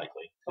very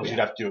unlikely. Because you'd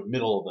have to do it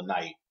middle of the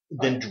night.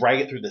 Then drag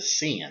it through the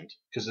sand,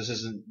 because this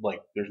isn't like,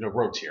 there's no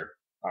roads here.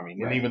 I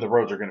mean, and even the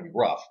roads are going to be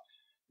rough.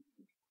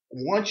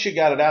 Once you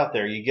got it out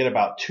there, you get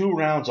about 2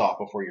 rounds off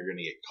before you're going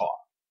to get caught.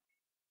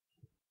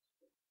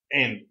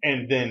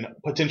 And then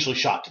potentially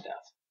shot to death.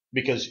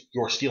 Because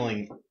you're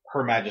stealing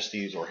Her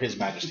Majesty's or His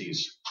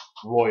Majesty's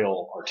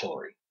Royal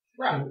Artillery.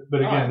 Right.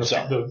 But again,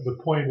 Alright, the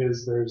point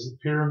is there's a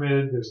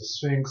pyramid, there's a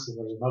sphinx, and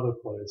there's another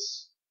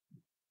place.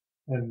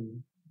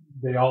 And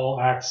they all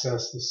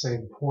access the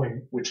same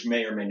point. Which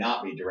may or may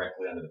not be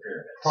directly under the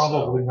pyramid.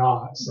 Probably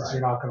not, since Right.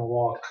 you're not going to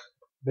walk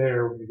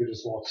there when you could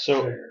just walk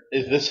So there.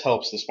 if this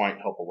helps, this might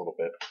help a little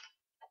bit.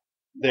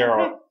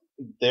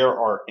 There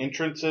are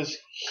entrances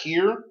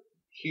here,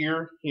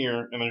 here,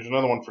 here, and there's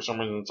another one for some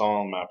reason it's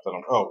on the map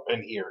that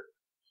and here.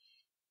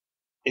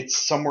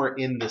 It's somewhere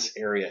in this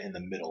area in the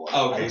middle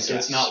of it. Okay, so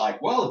it's not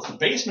like, well, it's the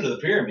basement of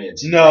the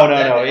pyramids. No.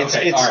 It's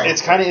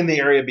It's kind of in the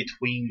area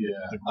between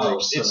the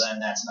groups. So it's then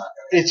that's not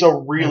good. it's a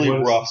really And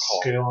what is rough the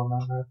call. scale on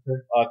that map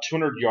there?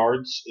 200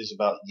 yards is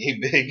about yay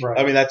big. Right.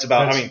 I mean, that's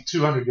about. That's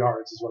 200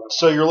 yards is what I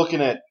So you're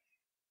looking at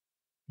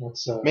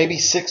That's, maybe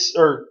 6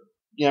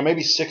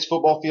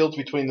 football fields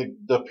between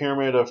the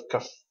pyramid of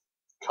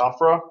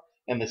Khafra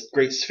and this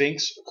great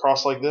sphinx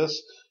across like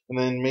this, and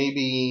then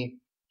maybe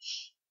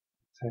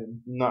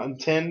 10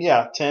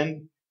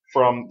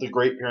 from the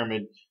Great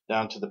Pyramid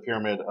down to the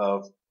pyramid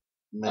of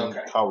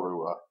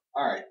Menkaure.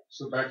 Alright.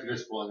 So back to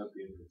just blowing up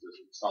the entrances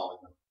and installing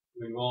them. I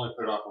mean, we'll only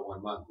put it off for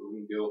 1 month, but we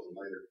can deal with them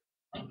later.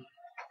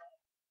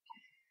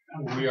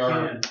 We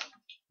are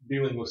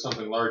dealing with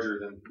something larger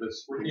than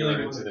this We're particular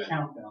dealing with a incident.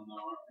 countdown, though,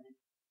 aren't we?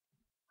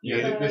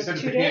 Yeah, they said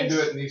if 2 they can't do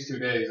days. it in these 2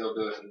 days, they'll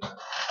do it.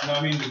 No,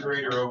 I mean the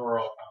greater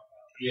overall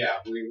Yeah,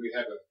 we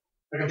have a.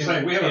 Like I'm countdown.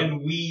 saying, we have a. Can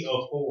we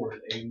afford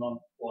a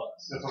month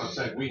plus? That's what I'm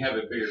saying. We have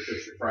a bigger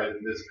fish to fry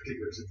than this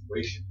particular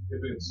situation.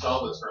 If we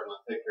install this for a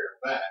month, take care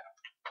of that.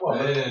 Well,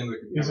 then we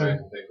can come back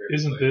and take care of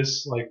isn't it later.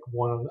 this like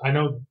one of I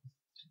know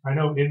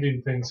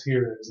ending things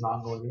here is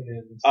not going to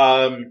end.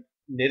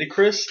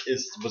 Nitocris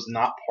was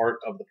not part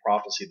of the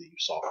prophecy that you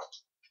saw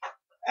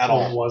at So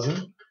all. It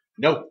wasn't.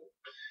 No.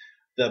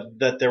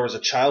 That there was a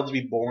child to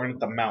be born at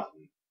the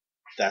mountain.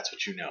 That's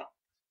what you know.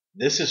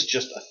 This is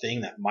just a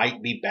thing that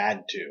might be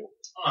bad too.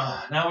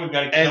 Now we've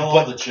got to kill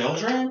all the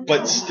children?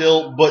 But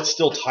still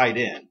tied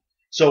in.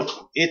 So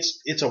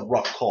it's a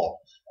rough call.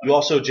 You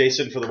also,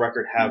 Jason, for the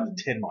record, have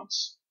 10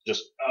 months,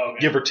 just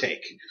give or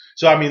take.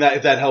 So I mean,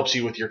 if that helps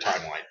you with your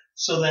timeline.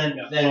 So then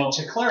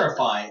to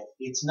clarify,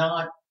 it's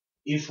not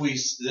if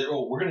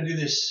we're going to do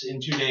this in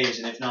 2 days,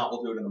 and if not,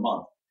 we'll do it in a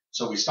month.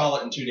 So we stall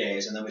it in 2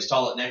 days, and then we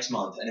stall it next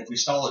month, and if we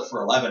stall it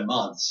for 11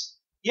 months,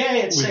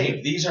 yay, it's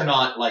saved. These are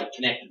not like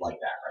connected like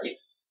that, right?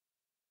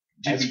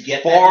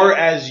 As far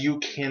as you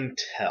can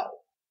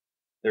tell,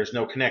 there's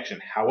no connection.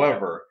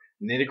 However,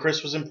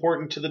 Nitocris was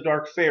important to the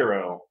Dark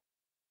Pharaoh.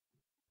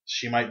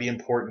 She might be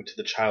important to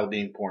the child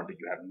being born, but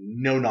you have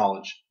no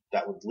knowledge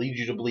that would lead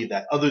you to believe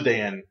that, other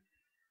than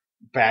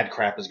bad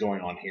crap is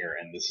going on here,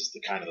 and this is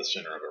the kind of the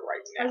center of it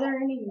right now. Are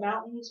there any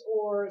mountains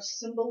or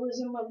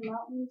symbolism of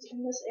mountains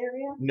in this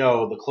area?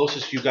 No, the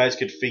closest you guys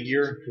could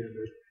figure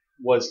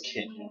was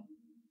Kimmet.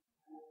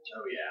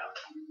 Oh yeah.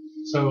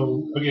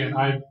 So again,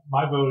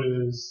 my vote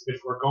is,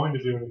 if we're going to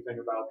do anything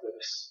about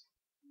this,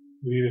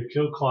 we either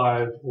kill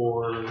Clive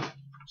or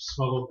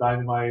smuggle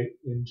dynamite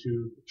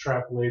into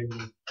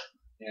trap-laden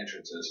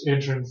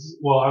entrance.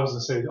 Well, I was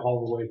going to say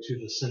all the way to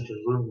the center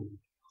room.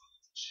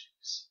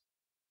 Jeez.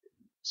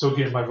 So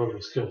again, my vote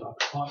is kill Dr.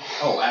 Clive.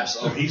 Oh,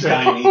 absolutely. He's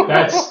dying.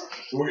 That's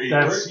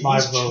my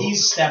vote.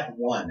 He's step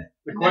one.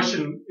 The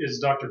question is,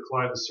 Dr.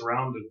 Clive is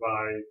surrounded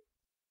by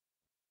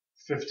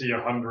 50,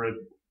 100,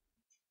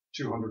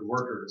 200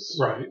 workers.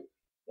 Right.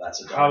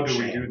 That's a How do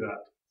we do that?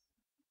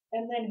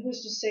 And then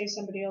who's to say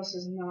somebody else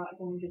is not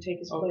going to take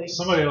his place?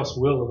 Somebody else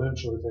will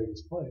eventually take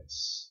his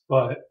place,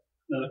 but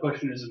No, the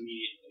question is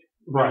immediately.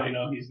 right. We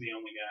know he's the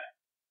only guy.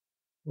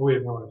 We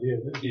have no idea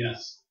that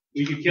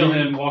We could kill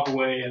him, walk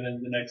away, and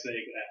then the next day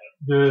it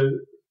could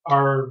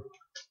happen.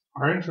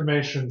 Our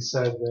information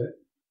said that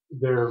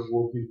there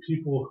will be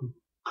people who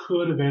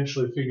could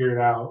eventually figure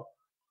it out,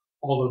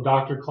 although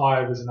Dr.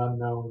 Clive is an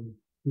unknown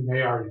who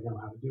may already know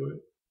how to do it.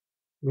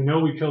 We know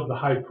we killed the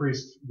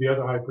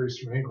other high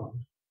priest from England,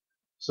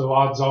 so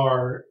odds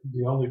are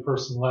the only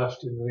person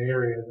left in the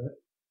area that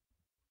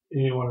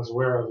anyone is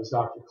aware of is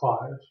Dr.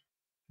 Clive,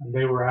 and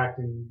they were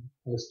acting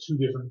as two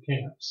different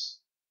camps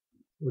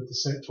with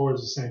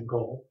towards the same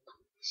goal.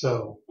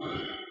 So,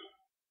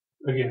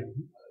 again,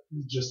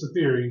 just a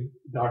theory.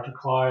 Dr.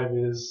 Clive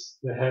is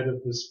the head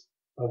of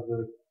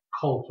the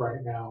cult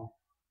right now.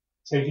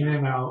 Taking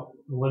him out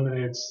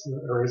is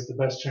the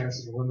best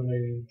chance of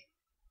eliminating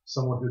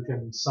someone who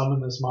can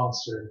summon this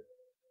monster.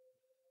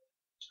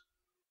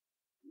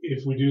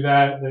 If we do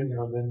that,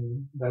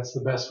 then that's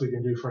the best we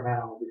can do for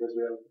now, because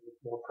we have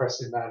more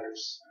pressing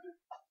matters.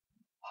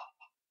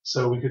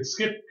 So we could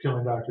skip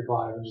killing Dr.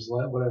 Clive and just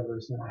let whatever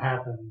is going to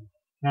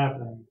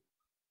happen.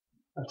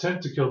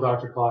 Attempt to kill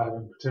Dr. Clive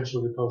and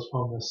potentially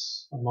postpone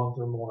this a month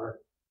or more,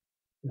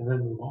 and then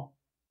move on.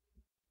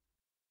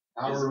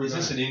 Is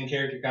this an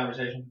in-character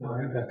conversation?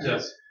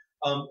 Yes.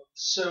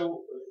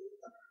 So,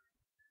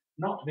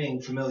 not being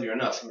familiar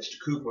enough, Mr.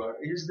 Cooper,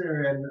 is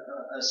there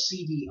a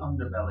seedy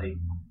underbelly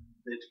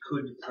that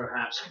could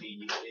perhaps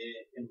be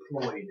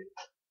employed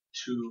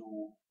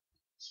to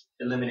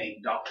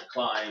eliminate Dr.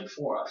 Clive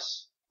for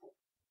us?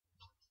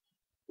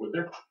 Would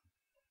there?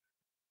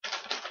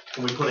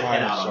 Can we put a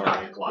head out on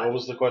Dr. Clive? What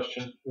was the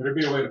question? Would there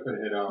be a way to put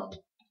a hit on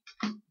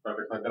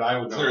Dr. Clive that I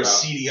would know Is there about? a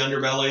seedy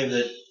underbelly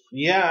that...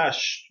 Yeah,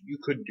 you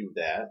could do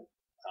that.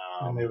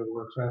 And they would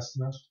work fast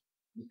enough?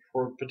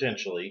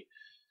 Potentially.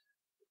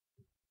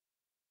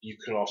 You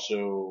could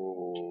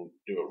also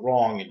do it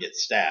wrong and get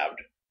stabbed.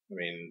 I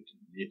mean,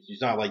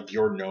 it's not like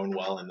you're known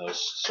well in those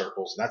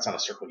circles. That's not a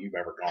circle you've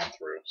ever gone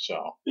through. So,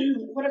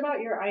 What about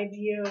your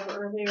idea of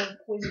earlier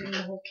poisoning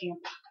the whole camp?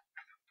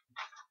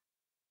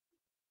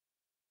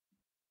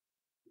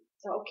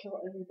 That'll kill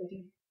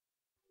everybody.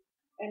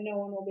 And no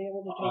one will be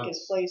able to take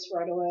his place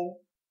right away.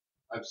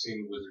 I've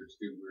seen wizards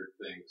do weird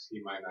things.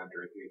 He might not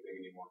drink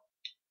anything anymore.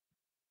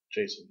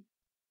 Jason,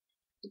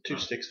 the 2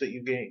 sticks that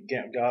you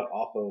got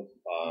off of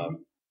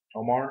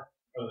Omar,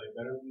 Are they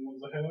better than the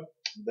ones I have?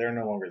 they're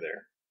no longer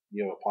there.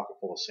 You have a pocket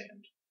full of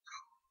sand.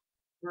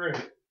 Great.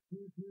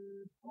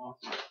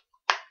 Awesome.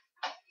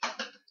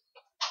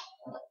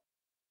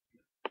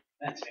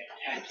 That's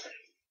fantastic.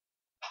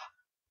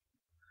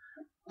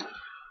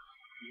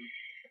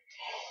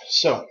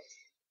 So,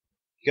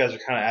 you guys are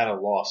kind of at a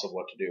loss of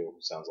what to do,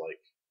 it sounds like.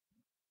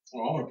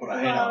 Well, I'm going to put a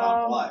head out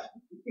on Clive.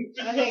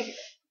 I think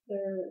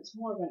it's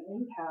more of an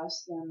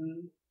impasse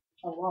than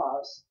a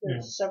loss.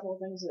 There's several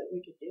things that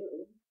we could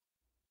do.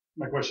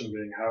 My question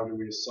being, how do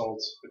we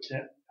assault a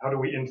camp? How do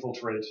we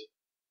infiltrate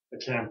a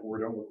camp where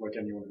we don't look like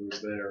anyone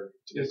who's there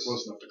to get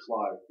close enough to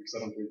Clive? Because I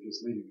don't believe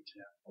he's leading the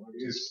camp.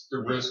 Is the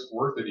risk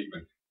worth it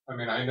even? I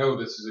mean, I know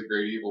this is a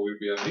great evil we'd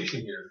be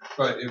unleashing here,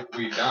 but if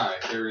we die,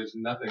 there is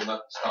nothing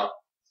left to stop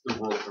the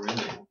world from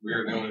ending. We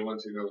are the only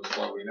ones who know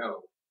what we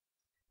know.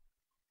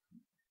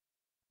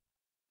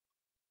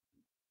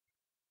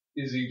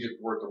 Is Egypt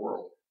worth the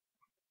world?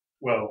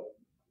 Well,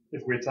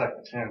 if we attack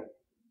the camp,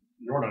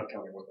 you're not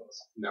coming with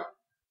us. No.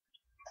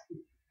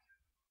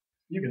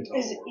 You can tell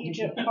Is the world.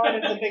 Egypt part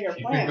of the bigger You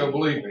think plan? they'll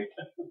believe me?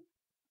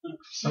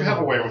 You have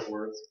a way with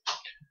words.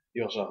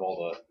 You also have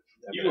all the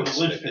You have evidence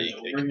a that list they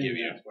that could give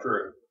you.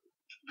 True.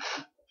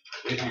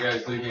 If you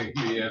guys leave me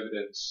the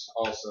evidence,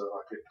 also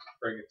I could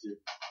bring it to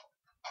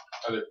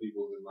other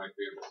people who might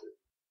be able to.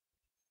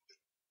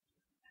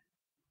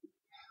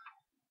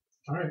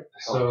 All right.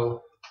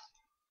 So,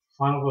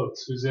 final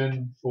votes. Who's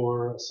in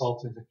for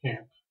assaulting the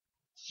camp?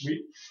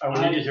 I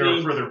would need to hear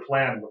a further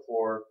plan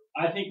before.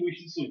 I think we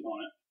should sleep on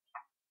it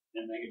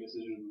and make a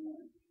decision in the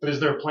morning. But is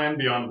there a plan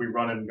beyond we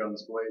run in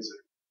guns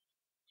blazing?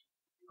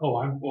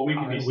 Oh, we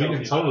can we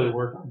can totally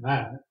work on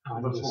that.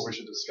 That's what we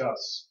should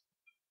discuss.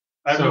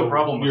 I have no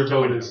problem with your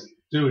vote killing is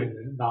doing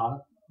it, not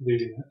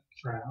leaving it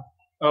for now.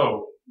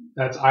 Oh,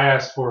 I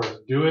asked for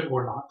do it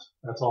or not.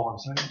 That's all I'm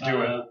saying.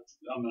 Do it.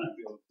 I'm gonna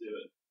be able to do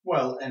it.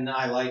 Well, and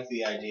I like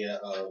the idea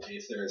of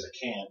if there's a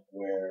camp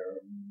where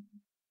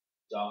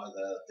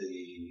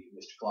the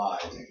Mr.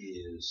 Clive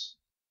is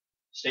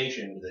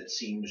stationed that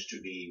seems to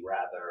be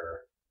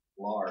rather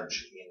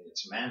large in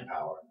its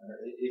manpower.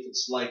 If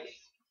it's like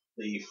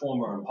the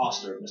former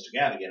imposter of Mr.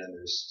 Gavigan and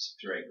there's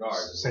 6 or 8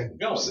 guards,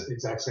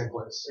 Exact same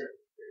place.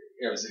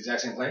 It was the exact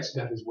same place?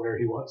 That is where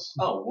he was.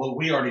 Oh, well,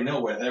 we already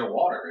know where their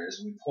water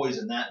is. We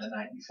poisoned that the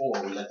night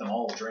before. We let them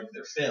all drink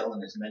their fill,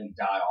 and as many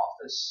die off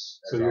as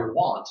you're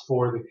want.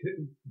 For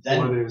taking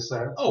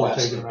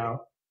them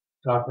out.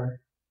 Doctor,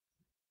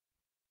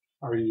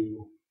 are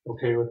you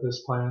okay with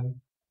this plan?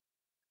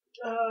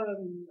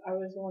 I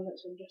was the one that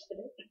suggested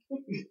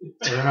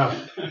it. Fair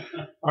enough.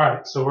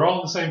 Alright, so we're all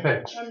on the same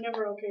page. I'm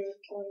never okay with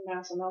killing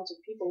mass amounts of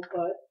people,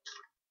 but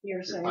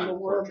you're saying fine the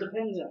with world torture.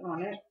 depends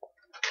on it.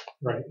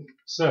 Right.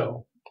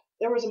 So,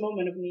 There was a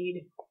moment of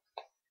need.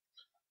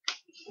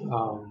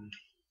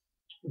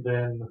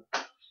 then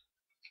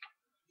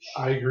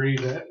I agree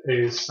that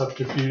a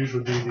subterfuge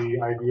would be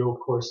the ideal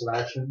course of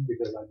action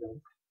because I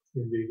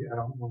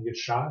don't want to get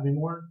shot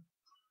anymore.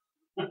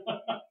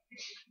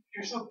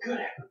 You're so good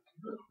at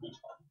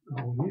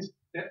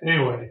it.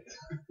 Anyway,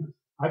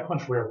 I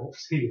punch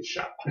werewolves. He gets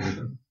shot.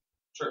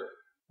 Sure.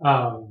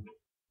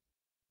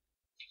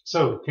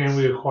 So, can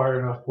we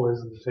acquire enough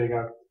poison to take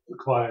out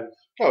Clive?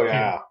 Oh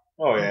yeah.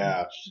 Oh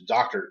yeah.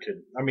 Doctor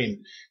could. I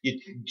mean, you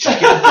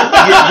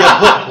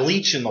put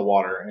bleach in the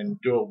water and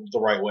do it the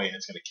right way, and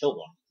it's going to kill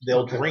them.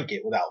 They'll drink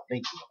it without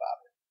thinking about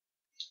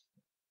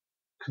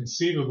it.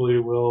 Conceivably,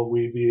 will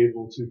we be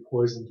able to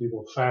poison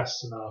people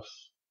fast enough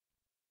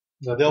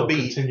that They'll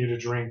continue to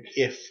drink?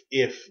 If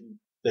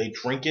they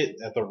drink it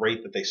at the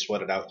rate that they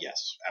sweat it out,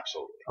 yes,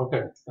 absolutely.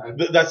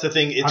 Okay. That's the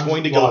thing. It's I'm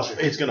going to logic.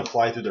 It's going to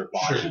fly through their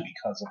body Sure.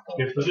 because of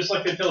the. Just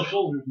like they tell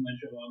soldiers when they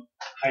show up,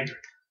 hydrate.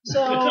 So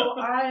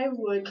I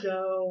would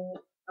go,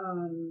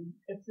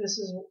 if this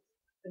is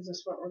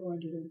this what we're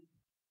going to do?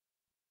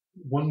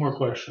 One more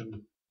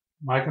question.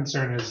 My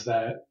concern is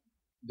that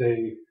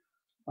they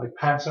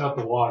pass out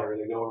the water.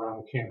 They go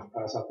around the camp and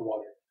pass out the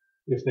water.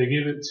 If they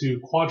give it to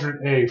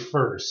Quadrant A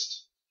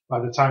first, by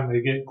the time they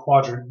get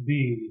Quadrant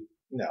B,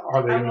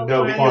 are they going to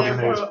know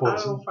Quadrant A is I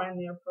poison? will find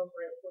the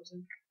appropriate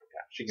poison.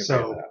 Yeah, she can So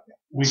figure that out.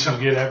 we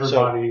can get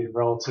everybody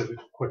relative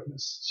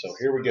quickness. So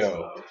here we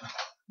go.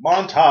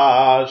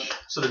 Montage.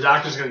 So the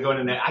doctor's going to go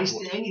in there. I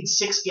need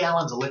 6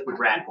 gallons of liquid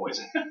rat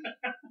poison.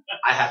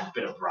 I have a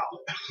bit of a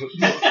problem.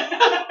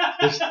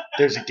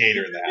 There's a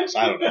gator in the house.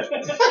 I don't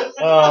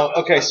know.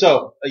 Okay,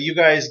 so you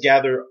guys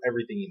gather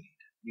everything you need.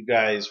 You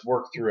guys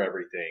work through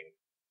everything.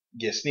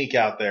 You sneak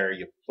out there.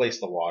 You place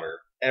the water.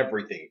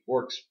 Everything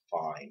works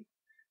fine.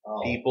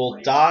 People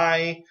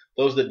die.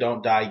 Those that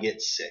don't die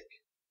get sick.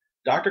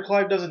 Dr.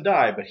 Clive doesn't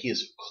die, but he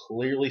is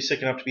clearly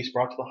sick enough to be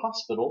brought to the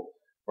hospital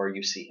where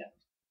you see him.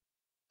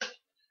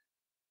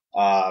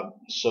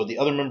 So the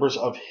other members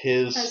of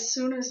his As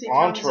soon as he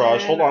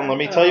entourage. comes in, Hold on, let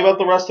me tell you about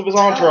the rest of his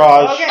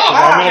entourage. Okay. 'Cause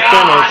I'm gonna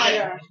finish.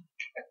 Yeah.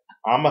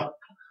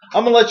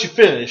 I'm gonna let you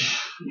finish.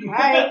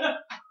 Alright.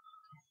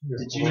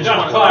 Did you Dr.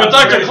 just Clive,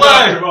 Dr. greatest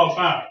Clive! doctor of all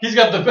time. He's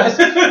got the best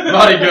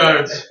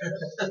bodyguards.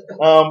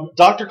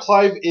 Dr.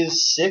 Clive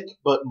is sick,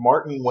 but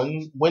Martin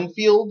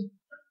Winfield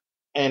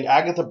and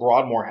Agatha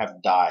Broadmoor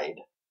have died.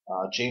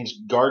 James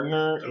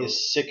Gardner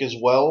is sick as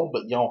well,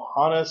 but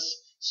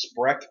Johannes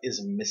Spreck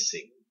is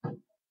missing.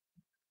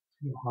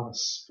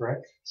 Johannes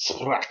Spreck?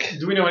 Spreck.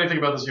 Do we know anything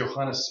about this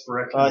Johannes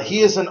Spreck?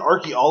 He is an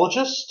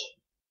archaeologist.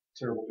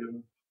 Terrible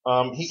feeling.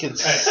 He can.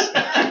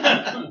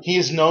 He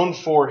is known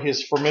for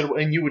his formidable,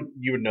 and you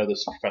would know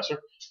this,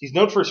 Professor. He's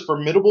known for his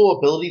formidable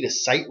ability to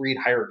sight read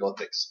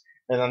hieroglyphics,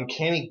 and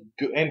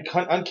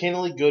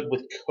uncannily good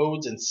with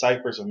codes and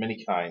ciphers of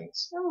many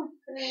kinds. Oh,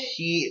 great.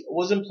 He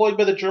was employed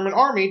by the German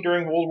army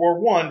during World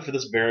War I for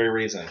this very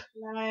reason.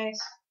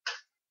 Nice.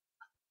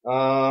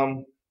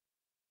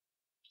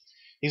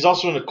 He's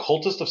also an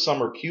occultist of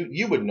some repute.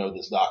 You would know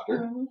this,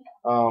 Doctor.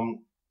 Mm-hmm.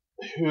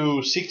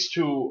 Who seeks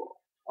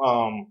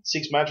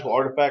magical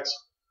artifacts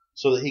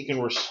so that he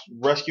can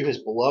rescue his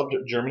beloved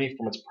Germany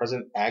from its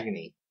present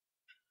agony.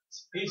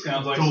 He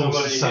sounds like Full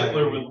somebody society.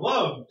 Hitler would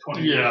love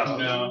 20 years from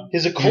now.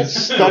 His occult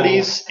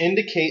studies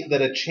indicate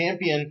that a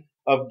champion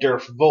of Der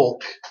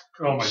Volk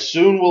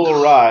soon will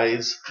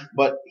arise,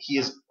 but he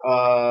is,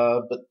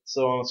 but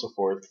so on and so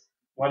forth.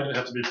 Why did it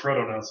have to be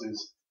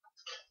proto-Nazis?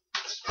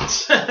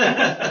 What's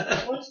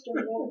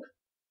the wolf?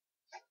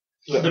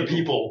 The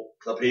people.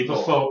 The The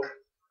people. folk.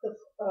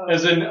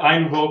 As in,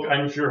 ein Volk,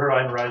 ein Führer,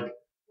 ein Reich.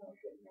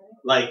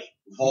 Like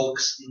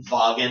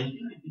Volkswagen.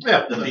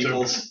 Yeah, The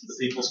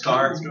people's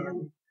car.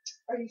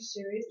 Are you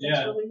serious? Yeah.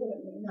 That's really what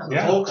it means. The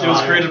Yeah. It was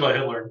Volkswagen. created by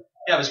Hitler.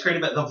 Yeah, it was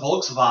created by the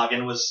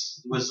Volkswagen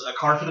was a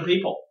car for the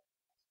people.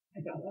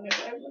 I don't want to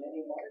drive one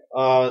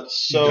anymore.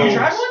 So Do you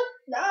drive one?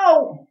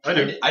 No! I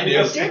do. I do.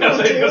 Go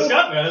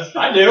Scott, man.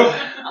 I do.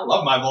 I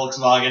love my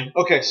Volkswagen.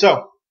 okay,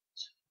 so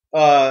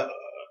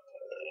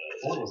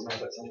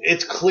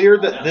it's clear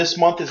that this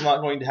month is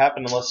not going to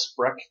happen unless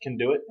Spreck can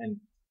do it, and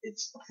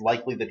it's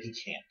likely that he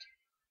can't.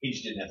 He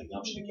just didn't have the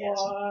gumption to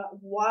cancel.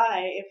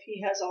 Why, if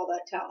he has all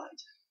that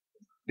talent?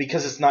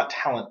 Because it's not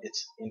talent,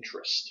 it's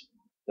interest.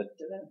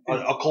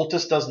 An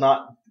occultist does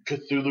not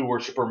Cthulhu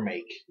worshiper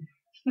make.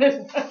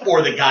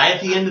 Or the guy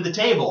at the end of the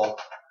table,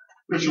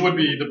 Which would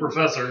be the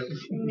professor.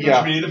 which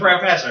Yeah. would be the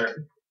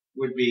professor,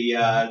 would be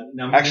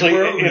number Actually,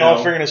 zero. in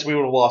all fairness, we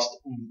would have lost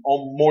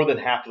more than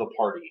half of the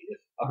party if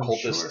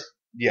occultist,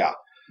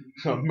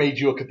 made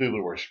you a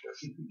Cthulhu worshiper.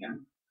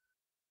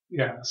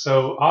 Yeah,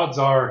 so odds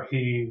are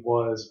he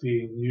was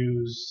being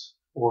used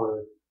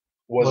or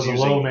was a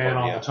using low the man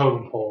party, on the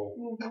totem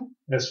pole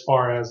as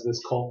far as this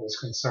cult was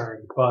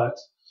concerned, but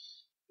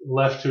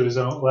left to his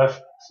own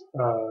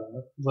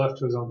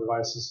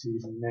devices, he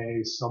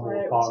may somewhat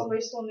Right, cause.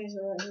 somebody still needs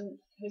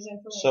his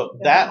information. So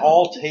that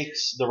all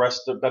takes the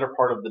better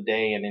part of the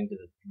day and into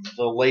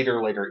the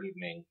later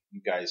evening.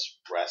 You guys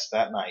rest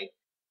that night.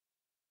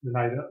 The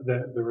night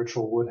that the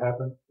ritual would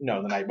happen.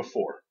 No, the night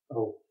before.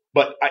 Oh,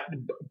 But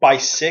by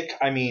sick,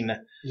 I mean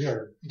yeah.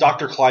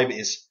 Dr. Clive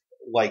is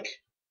like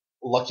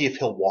lucky if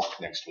he'll walk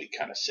next week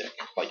kind of sick.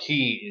 Like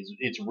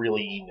it's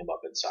really eating him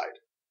up inside.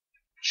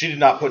 She did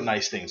not put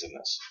nice things in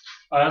this.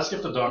 I asked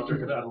if the doctor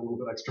could add a little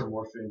bit extra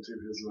morphine to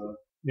his.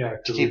 Yeah,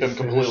 To keep him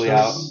completely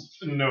out.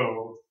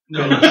 No.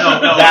 No.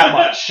 That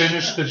much.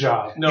 Finish the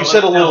job. No, You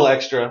said a little no.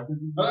 extra.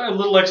 A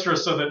little extra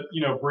so that,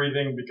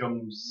 breathing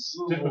becomes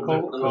Difficult.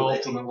 and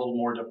a little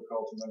more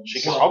difficult. And then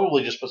She could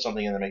probably just put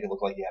something in to make it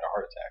look like he had a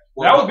heart attack.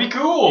 that would be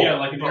cool. Yeah,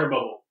 like an air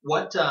bubble.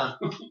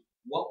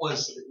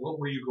 What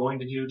were you going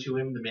to do to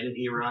him the minute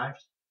he arrived?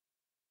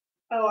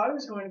 Oh, I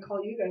was going to call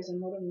you guys and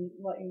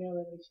let you know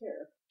that he's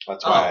here.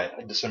 That's why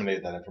I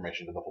disseminated that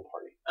information to the whole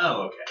party.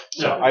 Oh, okay.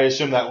 So I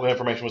assume that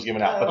information was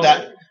given out. But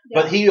Okay.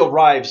 but he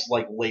arrives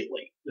like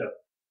lately.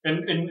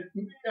 And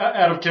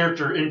out of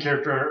character, in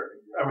character,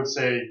 I would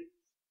say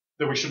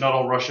that we should not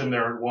all rush in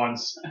there at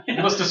once.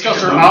 Let's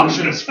discuss our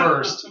options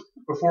first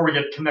before we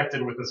get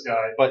connected with this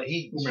guy. But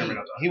he May or may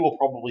not die. he will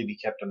probably be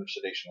kept under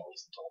sedation at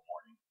least until the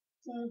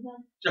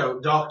morning. So,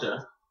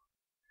 doctor,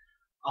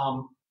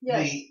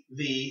 Yes.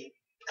 the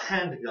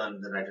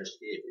handgun that I just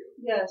gave you,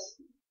 Yes.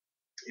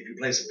 if you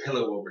place a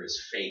pillow over his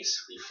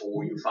face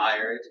before you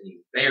fire it and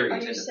you bury Are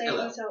it you in the saying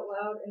pillow, this out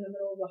loud in the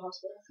middle of the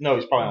hospital? No,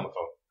 he's probably on the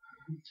phone.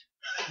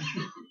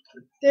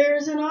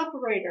 There's an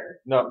operator.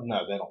 No,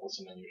 they don't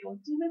listen in usually.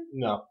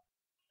 No,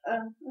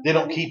 they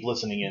don't keep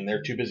listening in.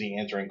 They're too busy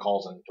answering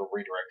calls and for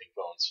redirecting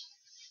phones.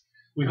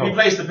 We if you hope.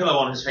 place the pillow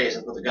on his face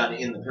and put the gun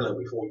in the pillow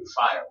before you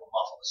fire, it will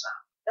muffle the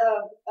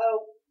sound.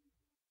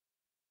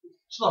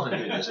 It's not a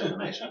good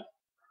information.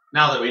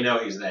 Now that we know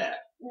he's there.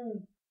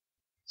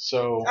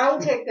 So I'll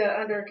take that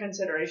under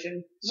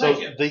consideration. So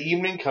Thank you. the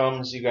evening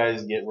comes, you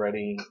guys get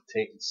ready,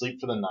 sleep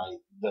for the night.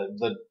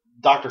 The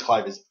Dr.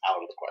 Clive is out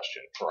of the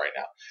question for right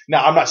now.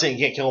 Now, I'm not saying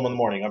you can't kill him in the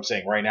morning. I'm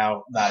saying right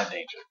now, not in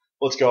danger.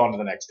 Let's go on to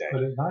the next day.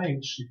 But at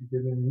night, she could get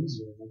in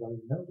easier. Nobody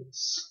would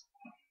notice.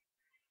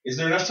 Is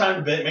there enough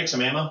time to make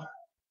some ammo?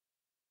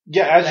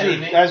 Yeah, That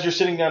evening? as you're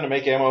sitting down to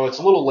make ammo, it's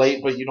a little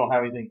late, but you don't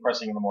have anything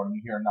pressing in the morning.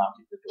 You hear a knock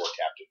at your door,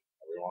 Captain.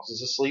 Everyone else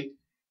is asleep.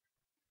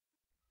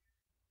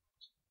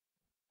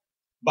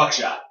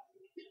 Buckshot.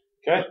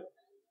 Okay.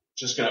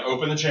 Just gonna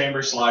open the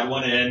chamber, slide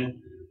one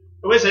in.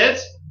 Who is it?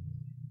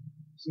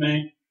 It's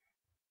me,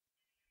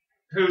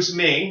 Who's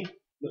me?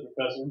 the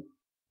professor.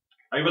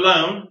 Are you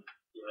alone?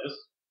 Yes.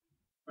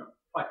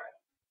 Fine.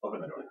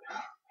 Open the door.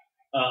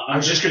 I'm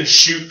I'm just gonna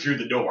shoot through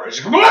the door. It's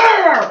just,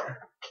 "Blah!"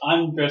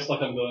 I'm dressed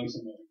like I'm going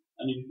somewhere.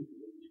 I need people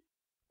with me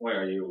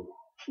Where are you?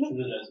 to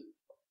the desert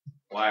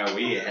Why are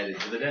we headed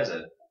to the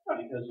desert?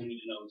 because we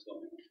need to know what's going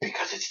on.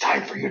 Because it's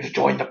time for you to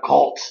join the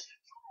cult.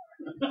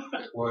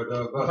 What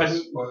of But-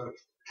 us?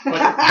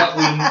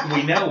 But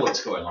we know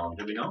what's going on,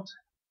 do we not?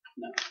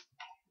 No.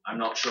 I'm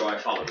not sure I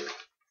follow you.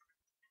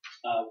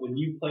 When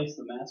you placed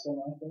the mask on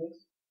my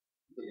face,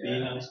 the Yeah.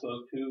 being I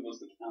spoke to was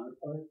the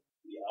counterpart,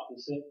 the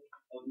opposite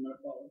of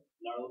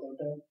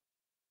Narlotep.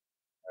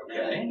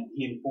 Okay. And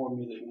he informed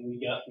me that when we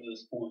got to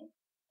this point,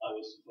 I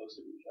was supposed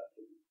to reach out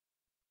to him.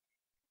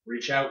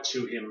 Reach out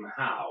to him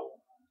how?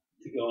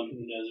 To go into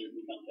the desert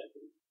and contact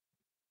him.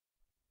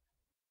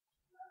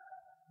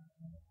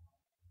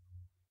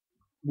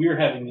 We're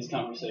having this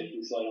conversation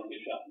so I don't get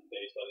shot in the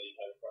face by the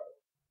entire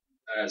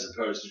crowd. As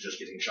opposed to just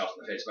getting shot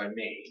in the face by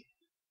me.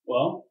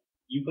 Well,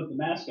 you put the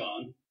mask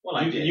on. Well,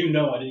 I did. You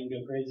know I didn't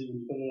go crazy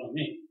when you put it on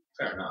me.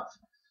 Fair enough.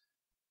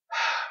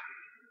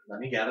 Let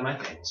me gather my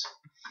things.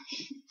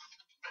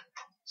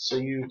 So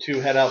you two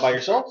head out by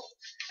yourself?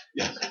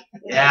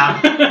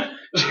 Yeah.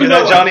 You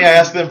know, Johnny, I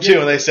asked them too,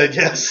 and they said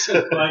yes.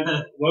 Like,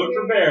 load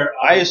for bear.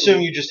 I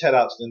assume you just head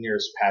out to the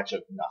nearest patch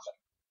of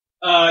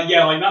nothing.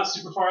 Yeah, like not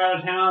super far out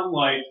of town.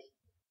 Like,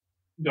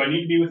 do I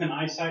need to be within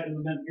eyesight of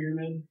the bent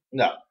pyramid?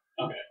 No.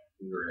 Okay.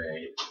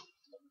 Great.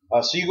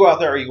 So you go out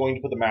there. Are you going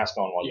to put the mask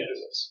on while you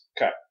do this?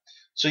 Okay.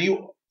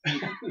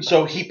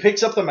 So he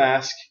picks up the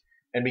mask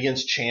and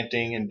begins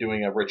chanting and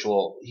doing a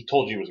ritual. He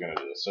told you he was going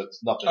to do this, so it's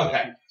nothing.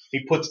 Okay. New.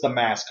 He puts the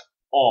mask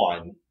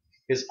on.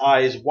 His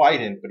eyes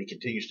widen, but he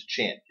continues to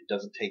chant. It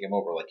doesn't take him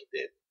over like it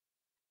did.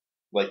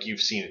 Like you've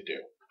seen it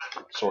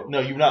do. No,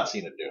 you've not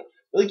seen it do.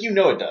 Like you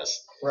know it does.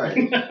 Right.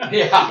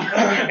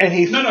 Yeah.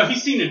 And No,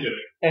 he's seen it do it.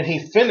 And he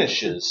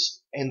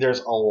finishes, and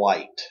there's a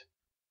light,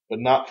 but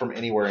not from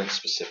anywhere in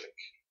specific.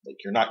 Like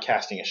you're not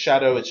casting a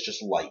shadow; it's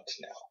just light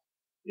now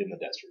in the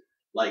desert.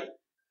 Like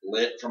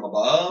lit from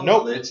above?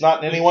 Nope, Lit. it's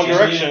not in any one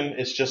direction.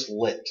 It's just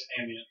lit.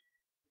 Ambient.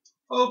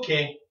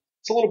 Okay.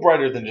 It's a little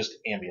brighter than just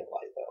ambient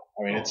light,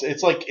 though. I mean,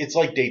 it's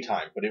like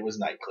daytime, but it was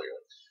night clearly.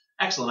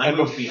 Excellent.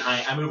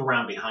 I move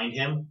around behind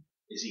him.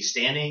 Is he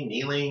standing,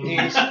 kneeling?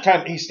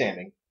 He's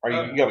standing.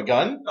 You have a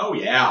gun? Oh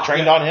yeah.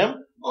 Trained on him?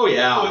 Oh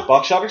yeah.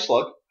 Buckshot or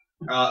slug?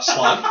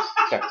 Slug.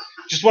 Okay.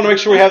 Just want to make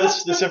sure we have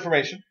this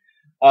information.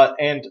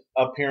 And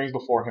appearing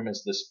before him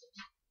is this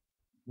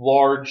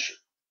large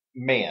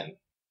man.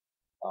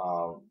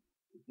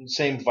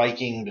 Same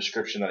Viking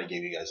description that I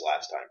gave you guys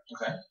last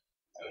time. Okay.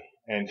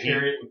 And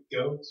Chariot with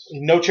goats?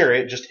 No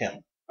chariot, just him.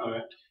 Okay.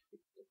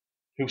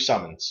 Who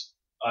summons?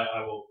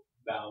 I will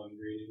bow in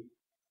greeting.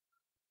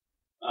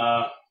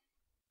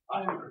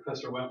 I am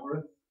Professor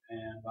Wentworth,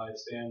 and I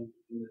stand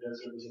in the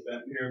desert as a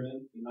bent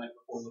pyramid the night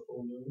before the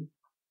full moon.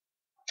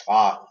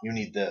 Ah, you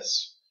need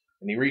this.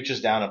 And he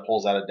reaches down and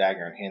pulls out a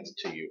dagger and hands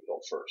it to you, Bill,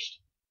 first.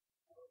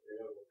 Okay,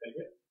 I will take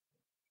it.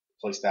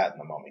 Place that in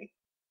the mummy.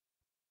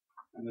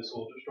 And this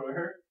will destroy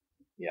her?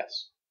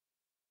 Yes.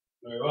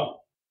 Very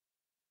well.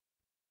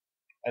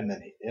 And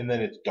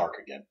then it's dark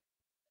again.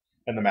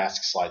 And the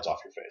mask slides off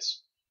your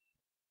face.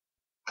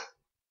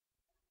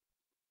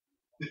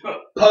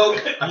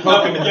 Poke. I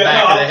poke him in the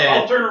back of the head.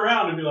 I'll turn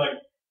around and be like,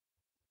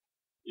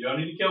 you don't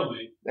need to kill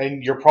me.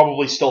 And you're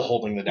probably still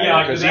holding the dagger.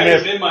 Yeah, because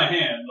it's in my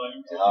hand.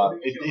 Like,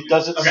 it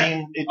doesn't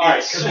seem...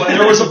 Alright, because when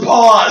there was a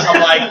pause,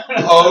 I'm like,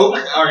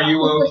 Poke, are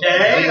you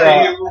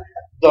okay?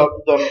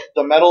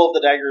 The metal of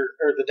the dagger,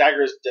 or the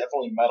dagger is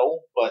definitely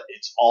metal, but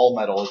it's all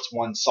metal. It's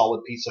one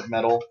solid piece of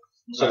metal.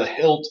 So the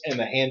hilt and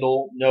the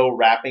handle, no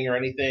wrapping or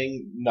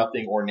anything,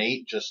 nothing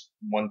ornate, just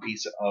one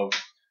piece of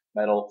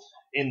metal.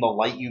 In the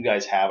light you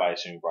guys have, I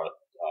assume you brought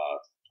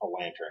a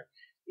lantern.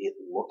 It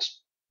looks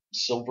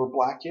silver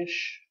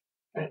blackish.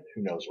 And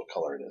who knows what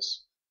color it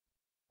is.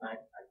 I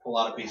pull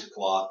out a piece of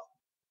cloth.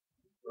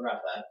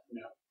 Wrap that.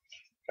 Yeah.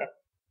 Okay.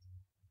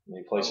 And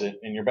you place it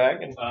in your bag?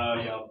 And in my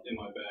bag. My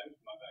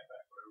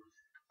backpack,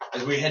 whatever.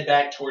 As we head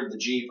back toward the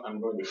Jeep, I'm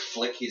going to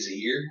flick his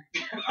ear.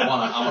 I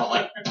wanna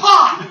like,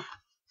 pah!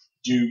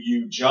 Do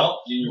you jump?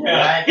 Do you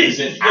react? Is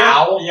it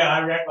ow? Yeah, I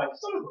react like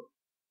son of a...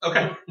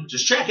 Okay,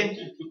 just checking.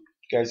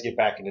 You guys get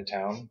back into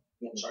town.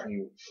 I'm sorry.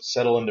 You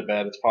settle into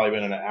bed. It's probably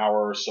been an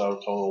hour or so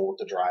total with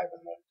the drive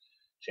and the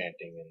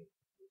chanting, and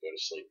you go to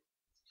sleep.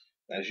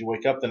 As you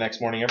wake up the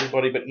next morning,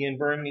 everybody but Ian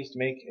Byrne needs to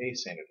make a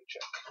sanity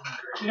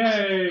check.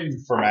 Yay!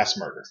 For mass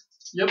murder.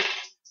 Yep.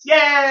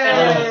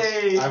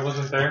 Yay! I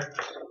wasn't there.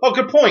 Oh,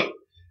 good point.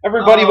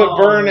 Everybody but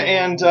Byrne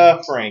and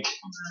Frank.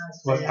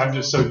 Look, I'm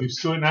just so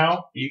used to it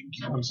now.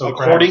 I'm so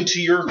According to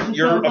your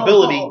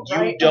ability,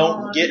 you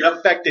don't get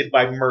affected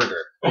by murder.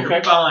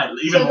 You're fine.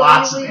 Even So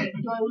lots of do it.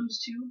 I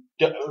lose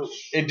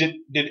two?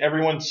 Did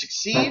everyone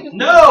succeed?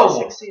 No!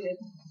 Succeeded.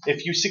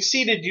 If you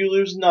succeeded, you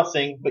lose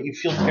nothing, but you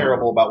feel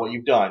terrible about what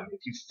you've done. If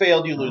you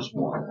failed, you lose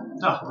one.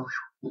 Oh.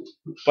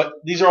 But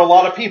these are a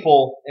lot of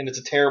people, and it's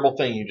a terrible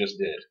thing you just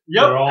did.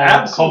 Yep, They're all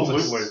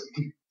absolutely. cultists.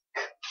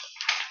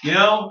 You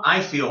know,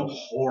 I feel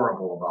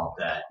horrible about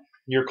that.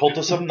 You're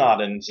cultists of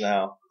Noddins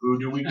now. Who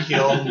do we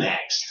kill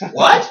next?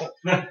 What?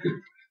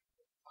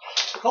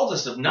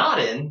 Cultist of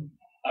Nodin?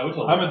 I would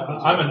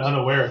I'm an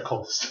unaware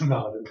cultist.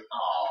 Not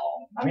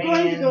Oh, I'm man.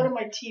 going to go to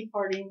my tea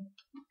party.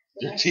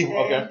 the Your next team, day.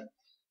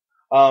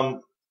 okay.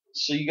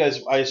 So you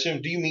guys, I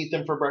assume, do you meet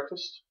them for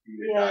breakfast?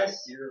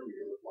 Yes.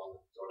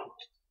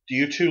 Do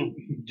you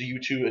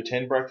two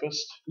attend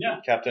breakfast? Yeah.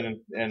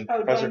 Captain and Oh,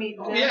 do I Professor? meet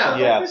them Yeah. for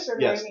Yes, breakfast, or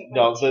do I yes. meet my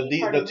No,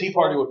 the tea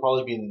party before? would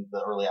probably be in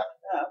the early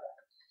afternoon.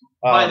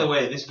 By the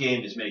way, this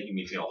game is making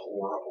me feel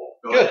horrible.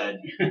 Go Good.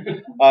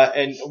 ahead.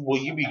 And will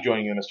you be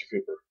joining you, Mr.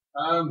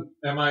 Cooper?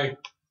 Am I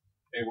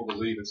able to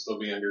leave and still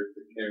be under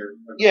the care?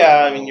 of-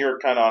 Yeah, I mean, you're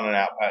kind of on an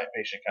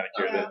outpatient kind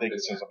of care. They can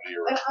send somebody to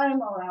your room. And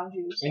I'm around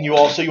you. So. And you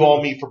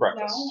all meet for No,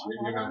 breakfast. I'm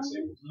You're not not around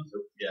seeing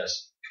you.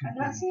 Yes. I'm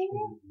not seeing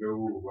you?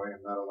 No, I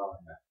am not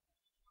allowing that.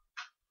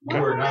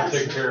 You are not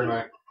taking care of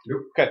my.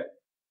 Nope. Okay.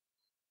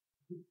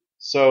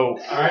 So,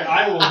 Alright,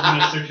 I will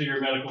minister to your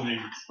medical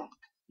needs.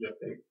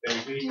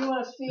 Yep. Do you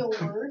want to feel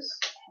worse?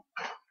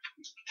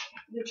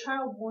 The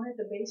child born at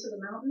the base of the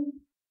mountain?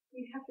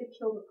 You have to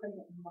kill the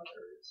pregnant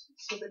mothers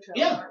so the children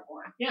Yeah. aren't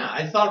born. Yeah,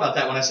 I thought about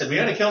that when I said we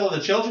got to kill all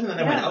the children, and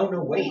then I went, oh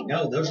no, wait,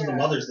 no, those are the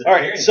mothers that All are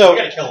right, carrying. so we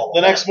got to kill all the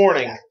of them. next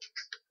morning,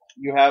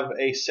 you have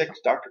a sick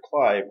Dr.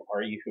 Clive.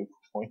 Are you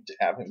going to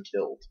have him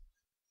killed?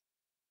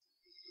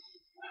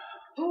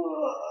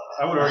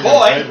 I would argue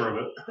Boy! in favor of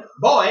it.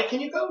 Boy,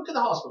 can you go to the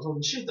hospital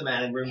and shoot the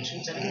man in room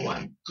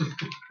 271?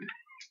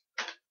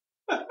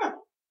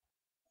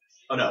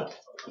 Oh no,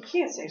 You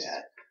can't say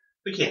that.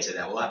 we can't say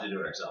that. We'll have to do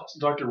it ourselves.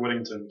 Dr.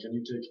 Whittington, can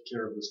you take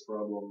care of this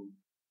problem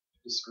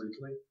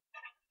discreetly?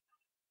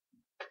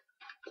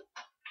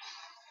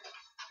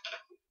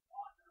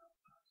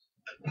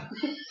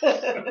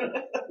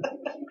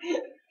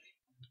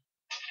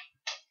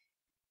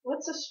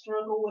 What's a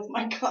struggle with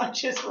my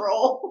conscious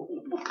role?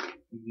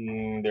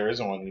 There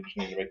isn't one. You just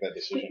need to make that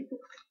decision.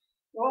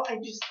 Well, I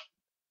just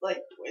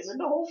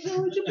poisoned a whole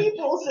village of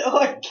people, so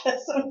I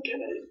guess I'm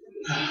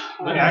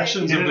gonna. The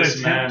actions You of did this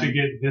attempt man. to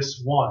get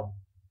this one,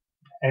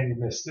 and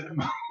you missed him.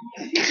 No.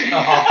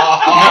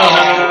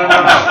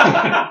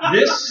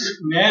 This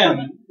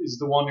man is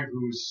the one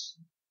who's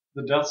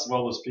the deaths of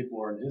all those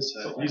people are in his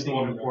head. He's the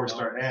one who forced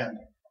our hand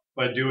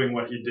by doing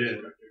what he did,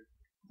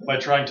 by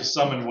trying to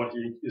summon what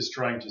he is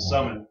trying to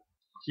summon.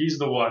 He's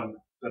the one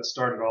that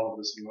started all of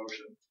this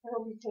emotion,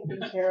 That'll be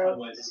taken care of.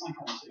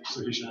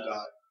 so he should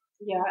die.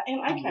 Yeah,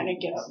 and I kind of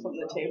get up from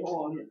the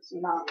table and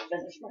not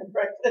finish my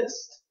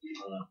breakfast.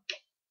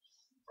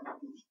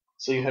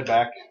 So you head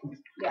back,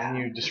 Yeah. and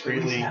you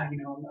discreetly.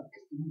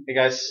 Hey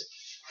guys,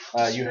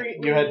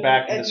 you head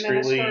back and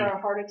discreetly. Administer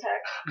a heart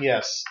attack.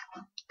 Yes.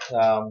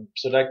 So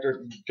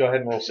Doctor, go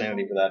ahead and roll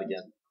sanity for that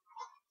again.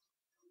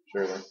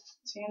 Shirley.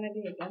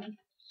 Sanity again.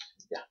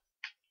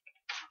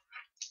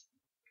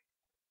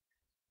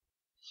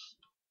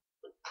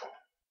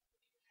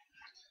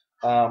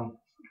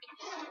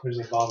 There's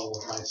a bottle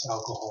of nice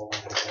alcohol on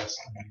the desk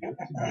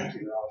to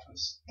your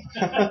office.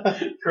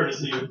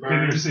 Courtesy of Good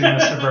Byrne. to see you,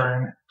 Mr.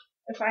 Byrne.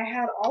 If I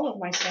had all of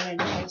my sanity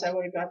points, I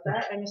would have got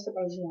that. I missed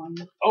about one.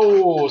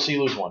 Oh, so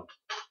you lose one.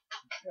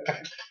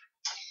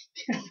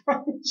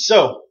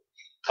 So,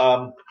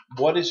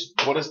 what is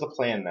the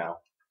plan now?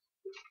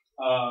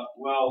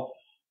 Well,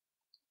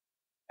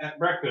 at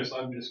breakfast,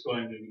 I'm just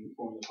going to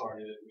inform the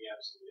party that we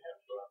absolutely have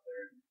to go out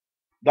there.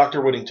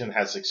 Dr. Whittington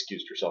has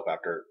excused herself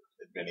after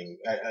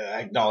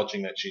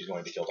acknowledging that she's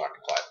going to kill Dr.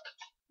 Clive.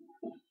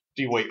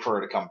 Do you wait for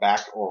her to come back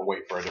or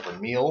wait for a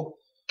different meal?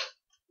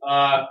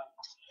 I'm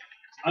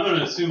going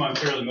to assume I'm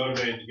fairly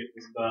motivated to get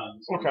this done.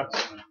 So Okay. I'm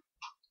just gonna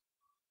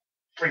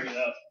bring it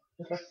up.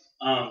 Okay.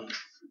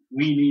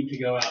 We need to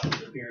go out to the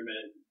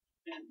pyramid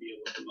and deal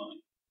with the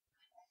money.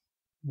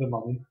 The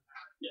mummy.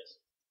 Yes.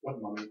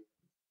 What money?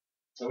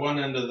 The one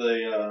end of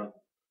the.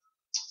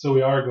 So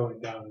we are going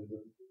down to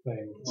the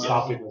thing,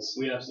 stopping this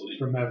We absolutely.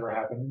 from ever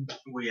happening.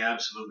 We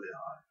absolutely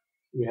are.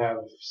 We have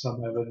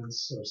some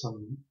evidence or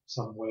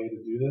some way to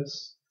do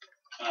this.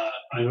 I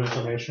New will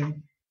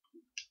information.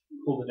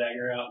 pull the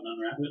dagger out and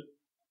unwrap it.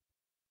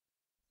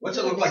 What's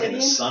it look like in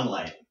the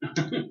sunlight?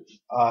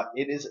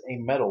 It is a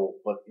metal,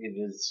 but it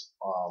is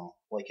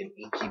like an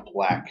inky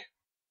black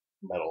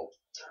metal.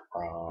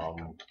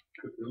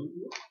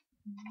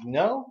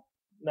 No.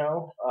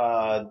 No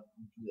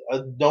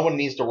one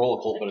needs to roll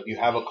a cult, but if you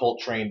have a cult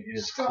trained, it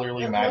is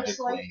clearly It looks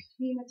magically. like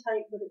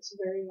hematite, but it's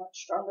very much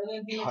stronger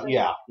than hematite.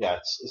 Yeah,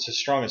 it's as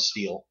strong as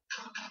steel.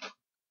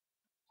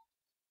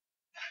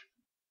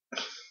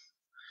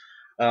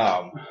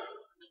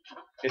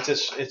 It's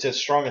as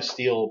strong as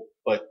steel,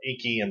 but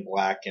inky and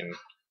black and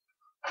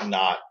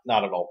not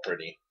at all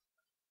pretty.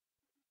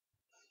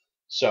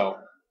 So,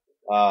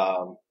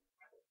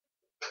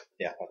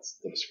 yeah, that's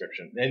the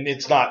description. And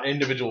it's not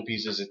individual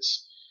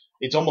pieces.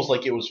 It's almost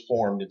like it was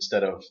formed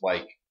instead of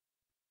like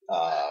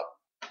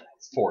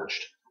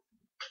forged.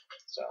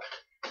 So.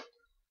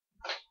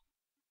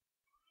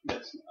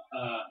 Yes.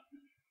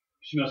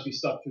 She must be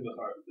stuck through the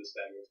heart with this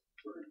dagger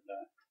for her to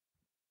die.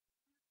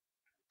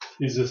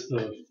 Is this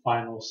the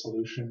final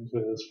solution to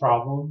this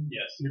problem?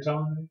 Yes. You're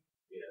telling me?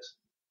 Yes.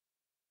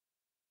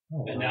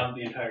 Oh, And wow. now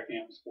the entire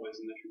camp is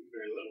poisoned. There should be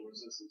very little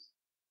resistance.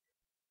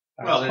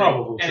 That's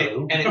probably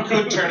true. And it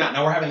could turn out.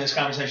 Now we're having this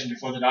conversation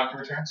before the doctor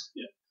returns.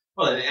 Yeah.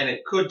 Well, and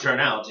it could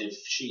turn out, if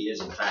she is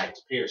in fact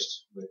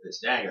pierced with this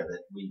dagger,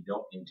 that we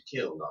don't need to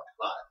kill Dr.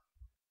 Clive.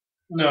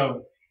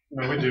 No,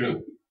 we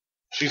do.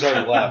 She's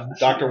already left.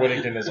 Dr.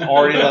 Whittington has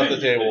already left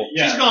the table.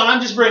 She's gone. I'm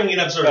just bringing it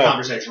up sort of Oh.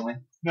 conversationally.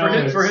 No,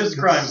 For his it's-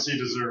 crimes, he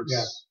deserves.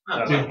 Yeah.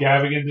 Oh, Did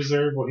Gavigan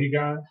deserve what he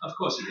got? of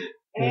course he did.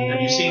 And,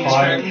 Have you seen his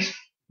Clive- curtains?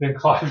 Then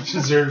Clive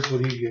deserves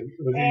what he gets.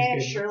 What he's and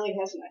getting. Shirley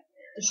has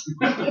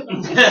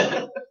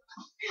nightmares.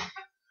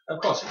 Of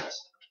course he does.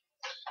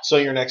 So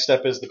your next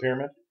step is the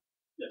pyramid?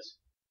 Yes.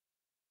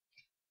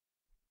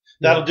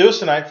 That'll do us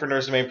tonight for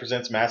Nerds Domain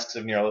Presents Masks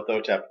of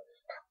Nyarlathotep.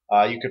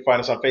 You can find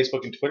us on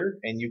Facebook and Twitter,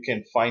 and you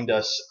can find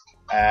us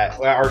at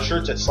our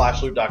shirts at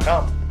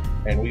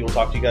slashloot.com, and we will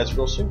talk to you guys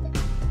real soon.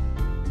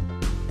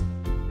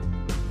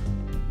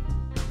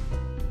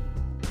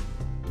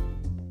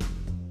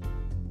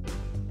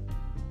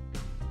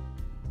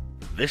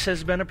 This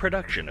has been a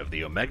production of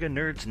the Omega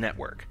Nerds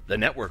Network, the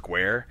network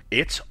where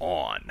it's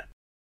on.